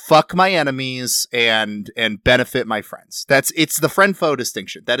fuck my enemies and benefit my friends. It's the friend-foe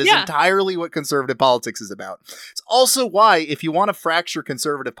distinction. That is entirely what conservative politics is about. It's also why, if you want to fracture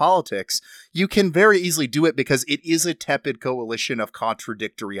conservative politics, you can very easily do it because it is a tepid coalition of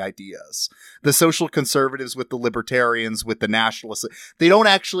contradictory ideas. The social conservatives with the libertarians with the nationalists, they don't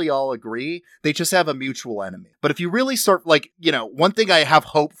actually all agree. They just have a mutual enemy. But if you really start, like, you know, one thing I have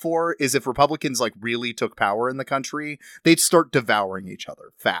hope for is if Republicans, like, really took power in the country, they'd start devouring each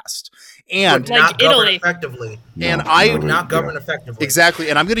other fast. And would not govern effectively. And I would not govern effectively. Exactly.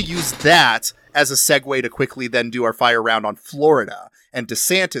 And I'm going to use that as a segue to quickly then do our fire round on Florida and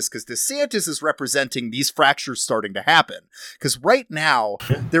DeSantis, because DeSantis is representing these fractures starting to happen. Because right now,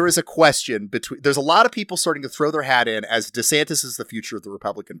 there is a question there's a lot of people starting to throw their hat in as DeSantis is the future of the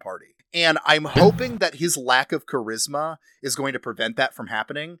Republican Party. And I'm hoping that his lack of charisma is going to prevent that from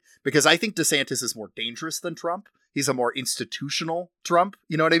happening, because I think DeSantis is more dangerous than Trump. He's a more institutional Trump.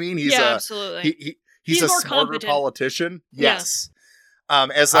 You know what I mean? Absolutely. He's a more smarter competent politician. Yeah. Yes. I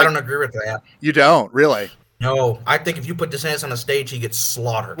don't agree with that. You don't, really? No, I think if you put DeSantis on a stage, he gets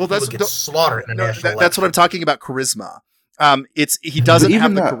slaughtered. Well, he would get slaughtered in a national election. That's what I'm talking about, charisma. He doesn't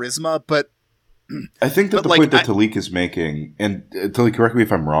have the charisma, but I think that the point that Talik is making, and Talik, correct me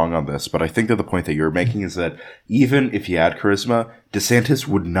if I'm wrong on this, but I think that the point that you're making is that even if he had charisma, DeSantis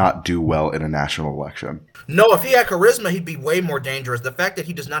would not do well in a national election. No, if he had charisma, he'd be way more dangerous. The fact that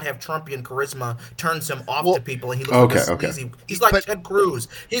he does not have Trumpian charisma turns him off to people, and he looks easy. He's like Ted Cruz.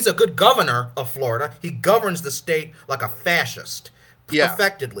 He's a good governor of Florida. He governs the state like a fascist.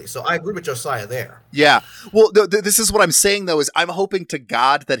 Effectively. So I agree with Josiah there. Yeah. Well, this is what I'm saying, though, is I'm hoping to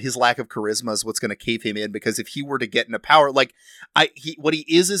God that his lack of charisma is what's going to cave him in, because if he were to get into power, like, what he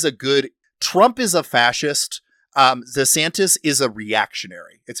is a good... Trump is a fascist. DeSantis is a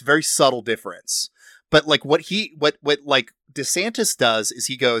reactionary. It's a very subtle difference. But, like, what DeSantis does is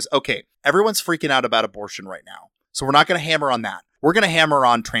he goes, okay, everyone's freaking out about abortion right now, so we're not going to hammer on that. We're going to hammer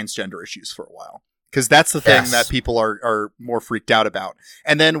on transgender issues for a while, because that's the thing that people are more freaked out about.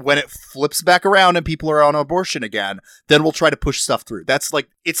 And then when it flips back around and people are on abortion again, then we'll try to push stuff through. That's like,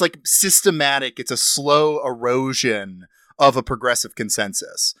 it's like systematic. It's a slow erosion of a progressive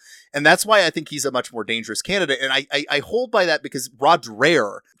consensus. And that's why I think he's a much more dangerous candidate. And I hold by that because Rod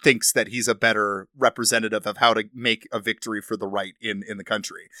Dreher thinks that he's a better representative of how to make a victory for the right in the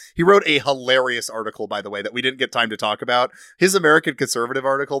country. He wrote a hilarious article, by the way, that we didn't get time to talk about. His American Conservative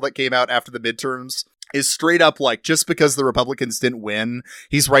article that came out after the midterms is straight up like, just because the Republicans didn't win,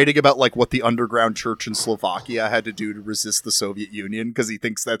 he's writing about like what the underground church in Slovakia had to do to resist the Soviet Union, because he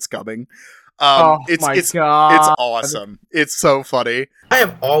thinks that's coming. God. It's awesome. It's so funny. I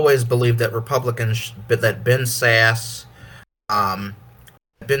have always believed that Republicans, that Ben Sasse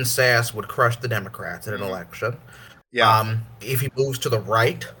would crush the Democrats in an election. Yeah. If he moves to the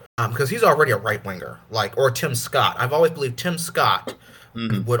right, because he's already a right winger, or Tim Scott. I've always believed Tim Scott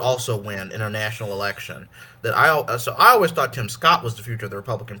would also win in a national election. So I always thought Tim Scott was the future of the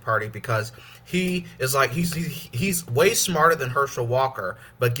Republican Party, because he is he's way smarter than Herschel Walker,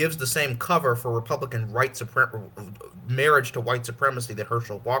 but gives the same cover for Republican marriage to white supremacy that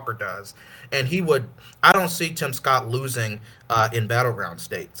Herschel Walker does. And I don't see Tim Scott losing in battleground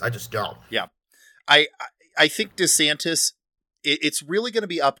states. I just don't. Yeah. I think DeSantis, it's really going to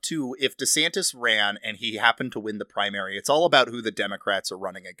be up to, if DeSantis ran and he happened to win the primary, it's all about who the Democrats are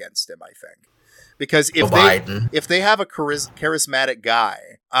running against him, I think. Because if they have a charismatic guy,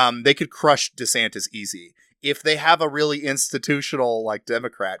 they could crush DeSantis easy. If they have a really institutional like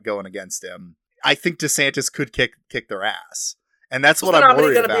Democrat going against him, I think DeSantis could kick their ass. And that's what I'm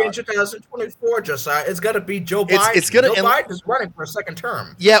worried about. It's going to be in 2024, Josiah. It's going to be Joe Biden. Joe Biden is running for a second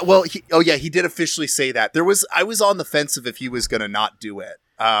term. Yeah, well, he did officially say that. I was on the fence of if he was going to not do it.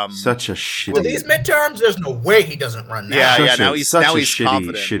 Such a shitty. For these midterms, there's no way he doesn't run now. Yeah, now he's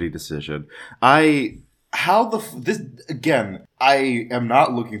confident. Shitty decision. I am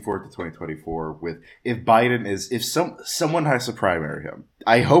not looking forward to 2024 if Biden if someone has to primary him.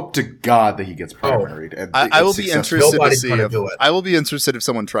 I hope to God that he gets primaried. And I will be interested to see. I will be interested if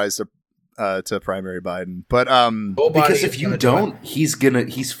someone tries to primary Biden, but because if you don't,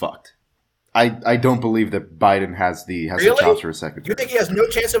 he's fucked. I don't believe that Biden has the chops for a second. You think he has no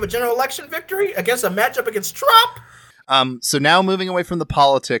chance of a general election victory against a matchup against Trump? So now moving away from the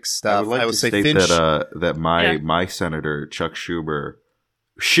politics stuff, I would say Finch, that my senator Chuck Schumer,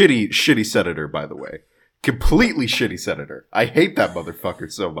 shitty senator, by the way, Completely shitty senator. I hate that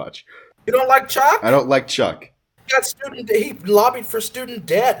motherfucker so much. You don't like Chuck? I don't like Chuck. He lobbied for student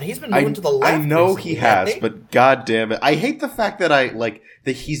debt. He's been moving to the left. I know recently, he has, hasn't he? but god damn it. I hate the fact that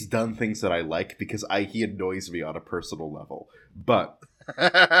that he's done things that I like because he annoys me on a personal level. But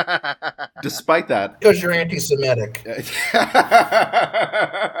despite that, because you're anti-Semitic.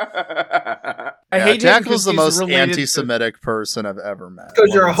 I hate Jackal's the most anti-Semitic person I've ever met.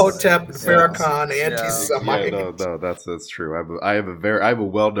 Because you're a Hotep Farrakhan anti-Semite. Yeah, no, that's true. I'm a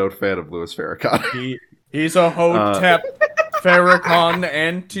well-known fan of Louis Farrakhan. He's a Hotep Farrakhan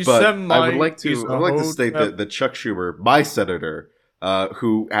anti-Semite. But I would like to state that Chuck Schumer, my senator,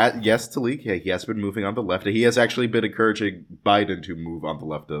 who he has been moving on the left. He has actually been encouraging Biden to move on the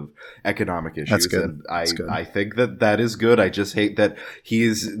left of economic issues. That's good. And That's good. I think that is good. I just hate that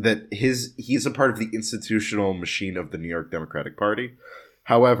he's a part of the institutional machine of the New York Democratic Party.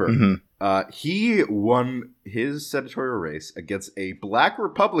 However, he won his senatorial race against a black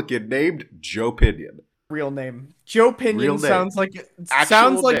Republican named Joe Pinion. Real name. Joe Pinion sounds like name.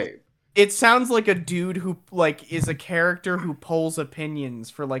 It sounds like a dude who is a character who polls opinions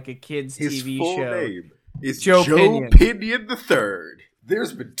for a kid's His TV full show. name is Joe Pinion III.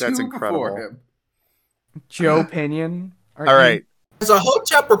 There's been two before him. Joe Pinion. All right. Has a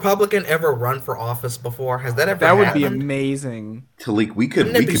Hotep Republican ever run for office before? Has that ever That would happened? be amazing. Talik, we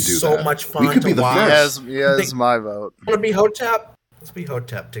could do so that. much fun We could to be the watch. first. Yes, my vote. Want to be Hotep? Let's be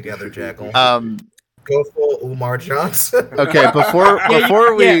Hotep together, Jackal. Go full Umar Johnson. Okay,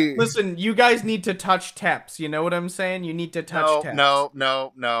 before we listen, you guys need to touch Teps. You know what I'm saying? You need to touch Teps. No,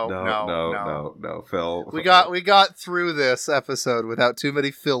 Phil. We got through this episode without too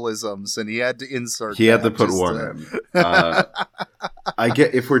many Philisms, and he had to insert. He had to put one in. I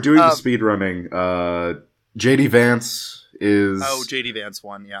get if we're doing the speed running. JD Vance is. Oh, JD Vance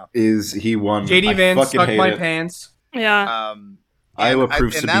won. Yeah, he won? JD Vance stuck my pants. Yeah. Iowa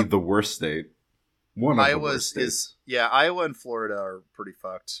proves to be the worst state. One of Iowa the worst states. Iowa and Florida are pretty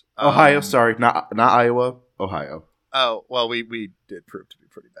fucked. Ohio, sorry, not Iowa. Ohio. Oh well, we did prove to be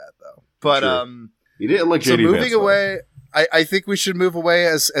pretty bad though. But you didn't like JD so moving Vance, away. I think we should move away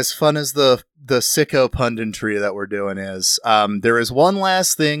as fun as the sicko punditry that we're doing is. There is one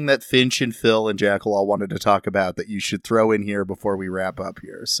last thing that Finch and Phil and Jackal all wanted to talk about that you should throw in here before we wrap up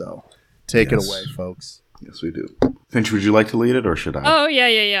here. So take it away, folks. Yes, we do. Finch, would you like to lead it or should I? Oh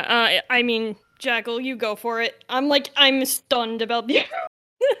yeah. I mean, Jackal, you go for it. I'm stunned about the.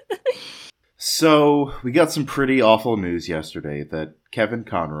 So, we got some pretty awful news yesterday that Kevin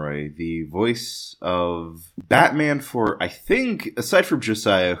Conroy, the voice of Batman for, I think, aside from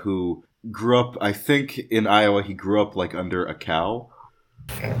Josiah, who grew up, I think, in Iowa, he grew up, under a cow.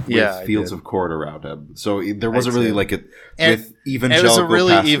 With fields of corn around him. So, there wasn't really, with evangelical. It was a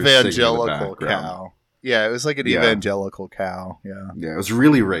really pastors evangelical singing in the cow. Yeah, it was like an evangelical cow. Yeah. Yeah, it was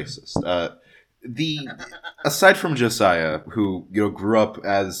really racist. Aside from Josiah, who grew up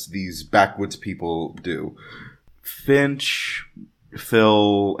as these backwoods people do, Finch,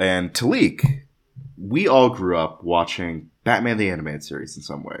 Phil, and Talik, we all grew up watching Batman the Animated Series in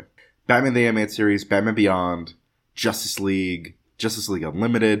some way. Batman the Animated Series, Batman Beyond, Justice League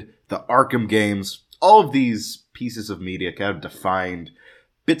Unlimited, the Arkham games, all of these pieces of media kind of defined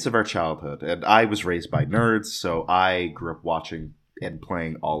bits of our childhood. And I was raised by nerds, so I grew up watching and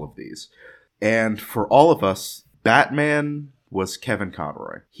playing all of these. And for all of us, Batman was Kevin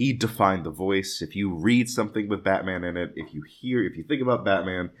Conroy. He defined the voice. If you read something with Batman in it, if you think about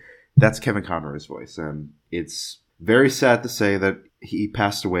Batman, that's Kevin Conroy's voice. And it's very sad to say that he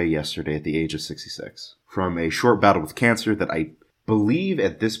passed away yesterday at the age of 66 from a short battle with cancer that I believe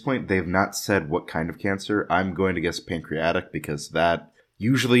at this point they have not said what kind of cancer. I'm going to guess pancreatic because that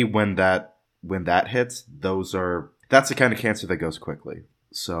usually when that hits, that's the kind of cancer that goes quickly.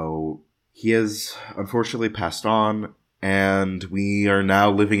 So he has unfortunately passed on, and we are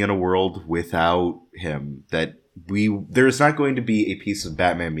now living in a world without him. There's not going to be a piece of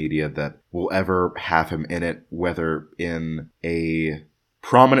Batman media that will ever have him in it, whether in a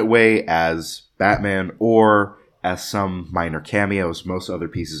prominent way as Batman or as some minor cameos most other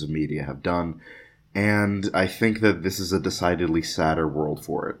pieces of media have done. And I think that this is a decidedly sadder world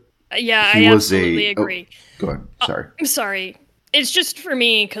for it. Yeah, I absolutely agree. Go ahead. Sorry. I'm sorry. It's just for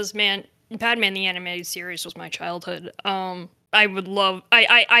me, because, man, Batman the Animated Series was my childhood. I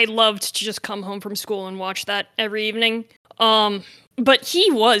loved to just come home from school and watch that every evening. But he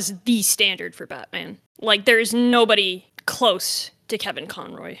was the standard for Batman. There's nobody close to Kevin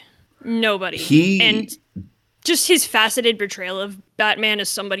Conroy. Nobody. And just his faceted portrayal of Batman as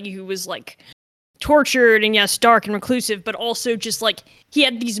somebody who was, tortured and, yes, dark and reclusive, but also just, he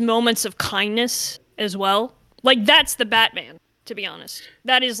had these moments of kindness as well. Like, that's the Batman, to be honest.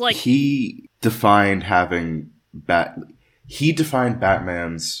 That is like... He defined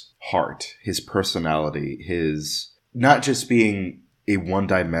Batman's heart, his personality, his not just being a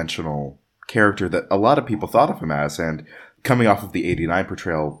one-dimensional character that a lot of people thought of him as, and coming off of the 89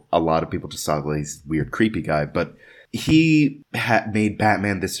 portrayal, a lot of people just saw he's a weird, creepy guy, but he made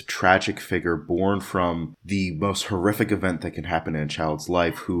Batman this tragic figure born from the most horrific event that can happen in a child's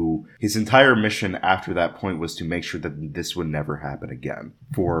life, who his entire mission after that point was to make sure that this would never happen again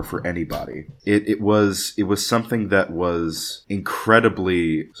for anybody. It was something that was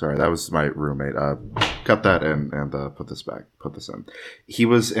incredibly... Sorry, that was my roommate. Cut that and put this in. He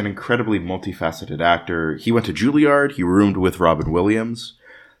was an incredibly multifaceted actor. He went to Juilliard. He roomed with Robin Williams.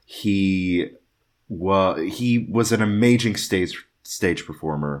 He was an amazing stage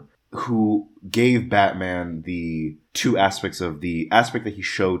performer who gave Batman the two aspects of the aspect that he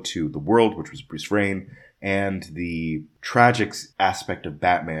showed to the world, which was Bruce Wayne, and the tragic aspect of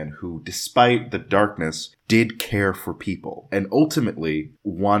Batman, who, despite the darkness, did care for people and ultimately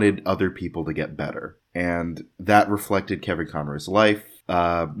wanted other people to get better. And that reflected Kevin Conroy's life.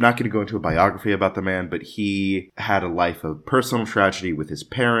 Not going to go into a biography about the man, but he had a life of personal tragedy with his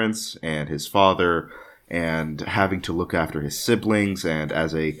parents and his father, and having to look after his siblings. And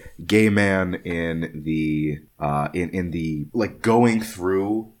as a gay man in the going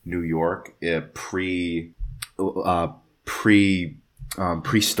through New York pre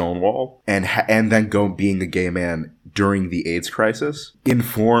Stonewall, and then being a gay man during the AIDS crisis,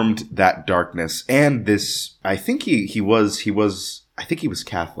 informed that darkness. And this, I think he was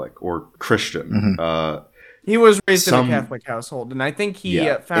Catholic or Christian. Mm-hmm. He was raised in a Catholic household, and I think he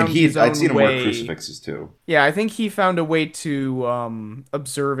found his own way. I'd seen him wear crucifixes too. Yeah, I think he found a way to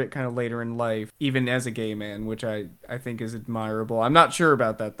observe it kind of later in life, even as a gay man, which I think is admirable. I'm not sure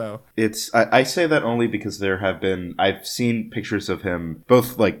about that though. I say that only because I've seen pictures of him,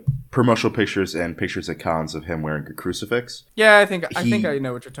 both like promotional pictures and pictures at cons of him wearing a crucifix. Yeah, I think I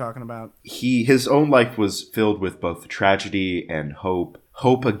know what you're talking about. His own life was filled with both tragedy and hope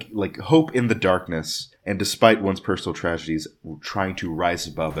in the darkness. And despite one's personal tragedies, trying to rise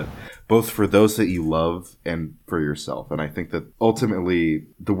above it, both for those that you love and for yourself. And I think that ultimately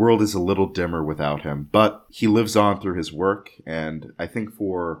the world is a little dimmer without him, but he lives on through his work. And I think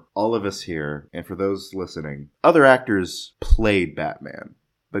for all of us here and for those listening, other actors played Batman,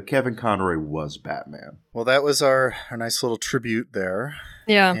 but Kevin Conroy was Batman. Well, that was our nice little tribute there.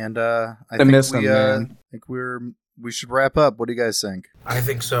 Yeah. And I think we should wrap up. What do you guys think? I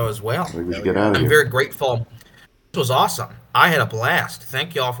think so as well. I think we should get out of here. I'm very grateful. This was awesome. I had a blast.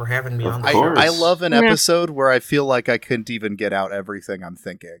 Thank you all for having me on the show. I love an episode where I feel like I couldn't even get out everything I'm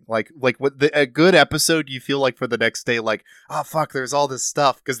thinking. Like a good episode, you feel like for the next day, like, oh fuck, there's all this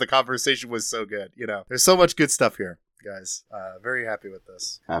stuff because the conversation was so good. You know, there's so much good stuff here, guys. Very happy with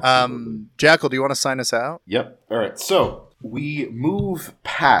this. Absolutely. Jackal, do you want to sign us out? Yep. All right. So we move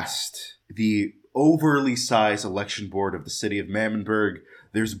past the overly sized election board of the city of Mammonburg.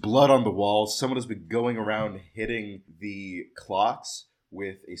 There's blood on the walls. Someone has been going around hitting the clocks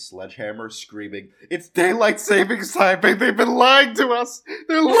with a sledgehammer, screaming, "It's daylight savings time, babe. They've been lying to us.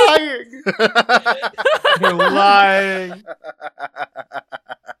 They're lying." They're lying.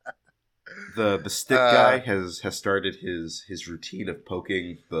 The stick guy has started his routine of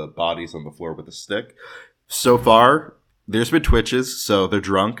poking the bodies on the floor with a stick. So far, there's been twitches, so they're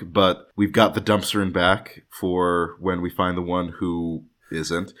drunk, but we've got the dumpster in back for when we find the one who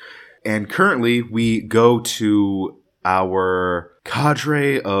isn't. And currently, we go to our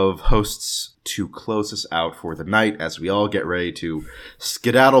cadre of hosts to close us out for the night as we all get ready to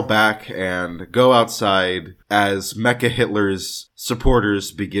skedaddle back and go outside as Mecha Hitler's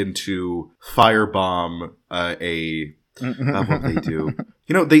supporters begin to firebomb what they do.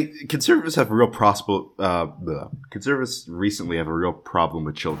 You know, conservatives have a real conservatives recently have a real problem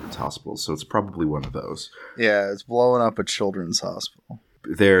with children's hospitals, so it's probably one of those. Yeah, it's blowing up a children's hospital.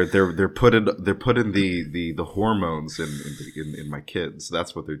 They're putting the hormones in my kids.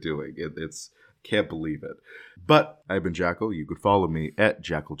 That's what they're doing. It's can't believe it. But I've been Jackal. You could follow me at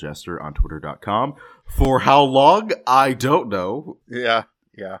JackalJester on Twitter.com. For how long? I don't know. Yeah.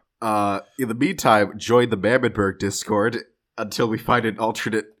 In the meantime, join the Mammonburg Discord until we find an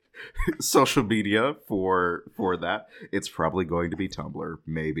alternate social media for that. It's probably going to be Tumblr,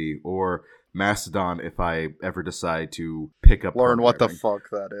 maybe, or Mastodon if I ever decide to pick up. Learn what the fuck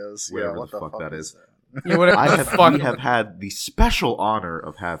that is. Whatever what the fuck that is. Yeah, we have had the special honor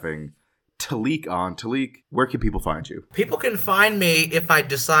of having Talik on. Talik, where can people find you? People can find me if I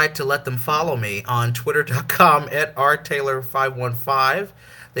decide to let them follow me on Twitter.com at rtaylor515.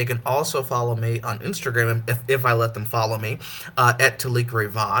 They can also follow me on Instagram if I let them follow me at Talik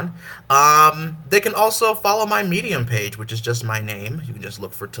Rayvon. They can also follow my Medium page, which is just my name. You can just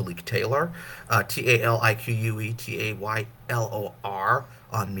look for Talik Taylor, TaliqueTaylor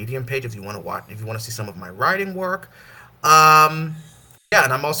on Medium page if you want to watch, if you want to see some of my writing work. And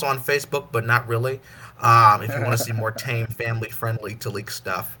I'm also on Facebook, but not really. If you want to see more tame, family-friendly Talik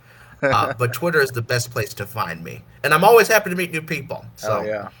stuff. But Twitter is the best place to find me. And I'm always happy to meet new people. So. Oh,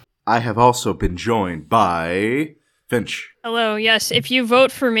 yeah. I have also been joined by Finch. Hello, yes. If you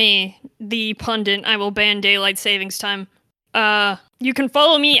vote for me, the pundit, I will ban daylight savings time. You can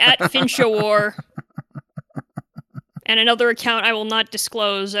follow me at FinchAWar. And another account I will not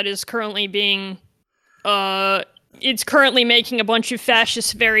disclose that is currently being... it's currently making a bunch of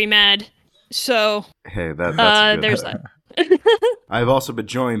fascists very mad. So... Hey, that's good. There's that. I've also been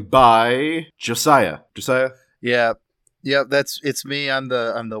joined by Josiah. Josiah? Yeah, it's me. I'm the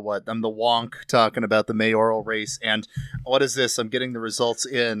wonk talking about the mayoral race. And what is this? I'm getting the results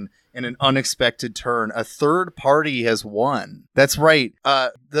in an unexpected turn. A third party has won. That's right.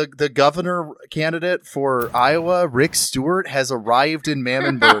 The governor candidate for Iowa, Rick Stewart, has arrived in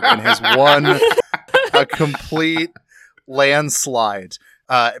Mammonburg and has won a complete landslide.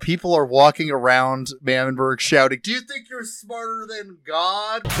 People are walking around Mammonburg shouting, "Do you think you're smarter than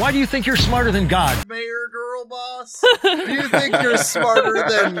God? Why do you think you're smarter than God? Mayor Girl Boss? Do you think you're smarter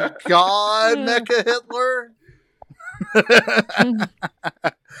than God, Mecha Hitler?"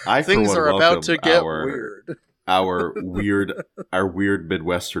 Things are about to get weird. Our weird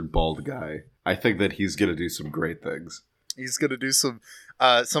Midwestern bald guy. I think that he's gonna do some great things. He's gonna do some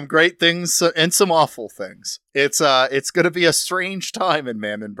great things and some awful things. It's gonna be a strange time in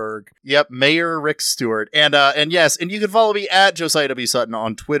Mammonburg. Yep, Mayor Rick Stewart, and yes, and you can follow me at Josiah W. Sutton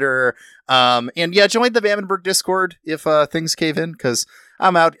on Twitter. And yeah, join the Mammonburg Discord if things cave in, because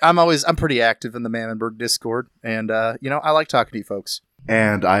I'm pretty active in the Mammonburg Discord, and I like talking to you folks.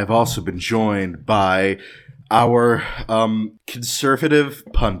 And I have also been joined by our conservative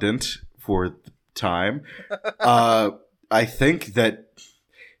pundit for the time. I think that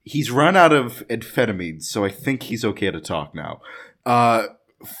he's run out of amphetamines, so I think he's okay to talk now.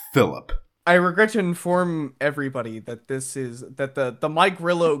 Philip. I regret to inform everybody that the Mike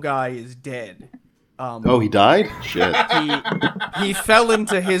Grillo guy is dead. He died? Shit. He fell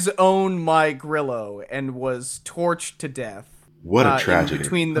into his own Mike Grillo and was torched to death. What a tragedy. In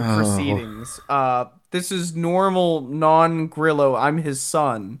between the proceedings. This is normal, non-Grillo. I'm his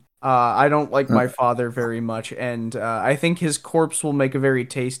son. I don't like my father very much, and I think his corpse will make a very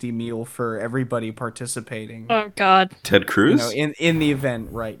tasty meal for everybody participating. Oh, God. Ted Cruz? In the event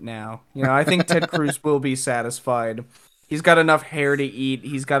right now. I think Ted Cruz will be satisfied. He's got enough hair to eat.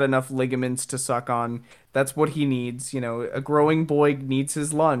 He's got enough ligaments to suck on. That's what he needs. A growing boy needs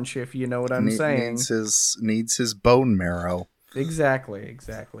his lunch, if you know what I'm saying. Needs his bone marrow. Exactly.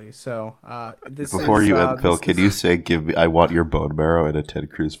 So, Before you end, Phil, can you say, I want your bone marrow in a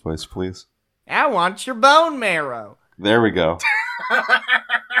Ted Cruz voice, please? I want your bone marrow. There we go.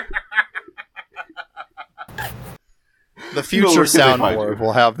 The future soundboard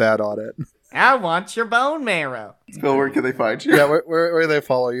will have that on it. I want your bone marrow. Phil, where can they find you? Yeah, where do they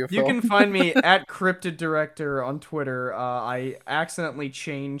follow you, Phil? You can find me at Cryptid Director on Twitter. I accidentally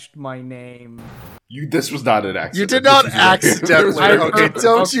changed my name. This was not an accident. You did not accidentally. Okay,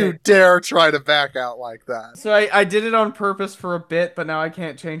 don't you dare try to back out like that. So I did it on purpose for a bit, but now I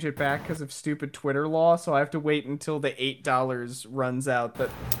can't change it back because of stupid Twitter law, so I have to wait until the $8 runs out. But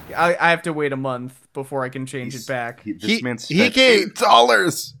I have to wait a month before I can change it back. This man spent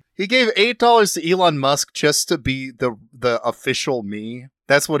 $8! He gave $8 to Elon Musk just to be the official me.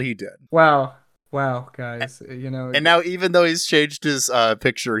 That's what he did. Wow, guys. And now, even though he's changed his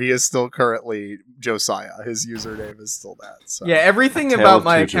picture, he is still currently Josiah. His username is still that. So. Yeah, everything about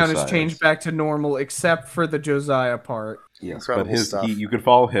my account has changed back to normal except for the Josiah part. Yes, incredible but you can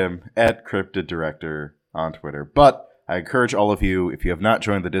follow him at Cryptid Director on Twitter. But I encourage all of you, if you have not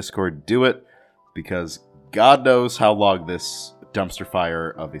joined the Discord, do it, because God knows how long this dumpster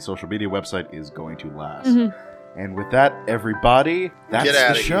fire of a social media website is going to last. Mm-hmm. And with that, everybody, that's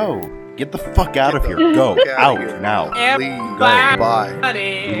the show. Get the fuck out of here. Go out now. Leave. Go.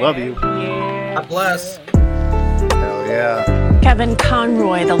 Bye. We love you. God bless. Hell yeah. Kevin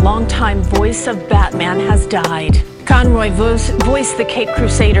Conroy, the longtime voice of Batman, has died. Conroy voiced the Caped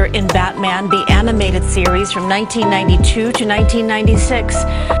Crusader in Batman, the animated series from 1992 to 1996.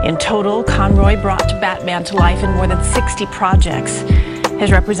 In total, Conroy brought Batman to life in more than 60 projects.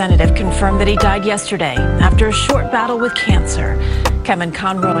 His representative confirmed that he died yesterday after a short battle with cancer. Kevin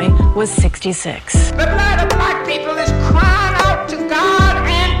Conroy was 66. The blood of black people is crying out to God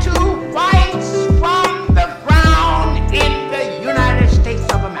and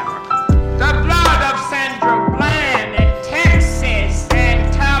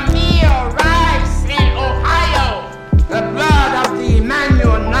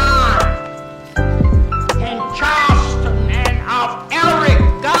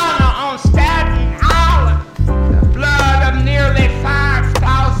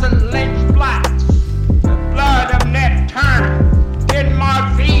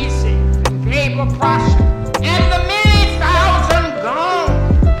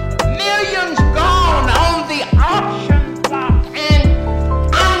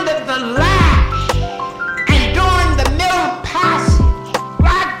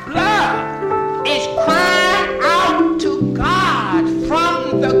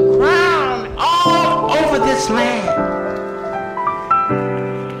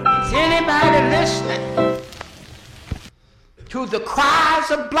listening to the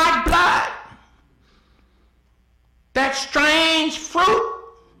cries of black blood, that strange fruit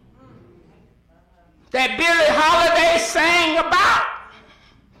that Billie Holiday sang about,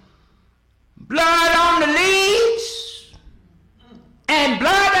 blood on the leaves and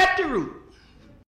blood at the root.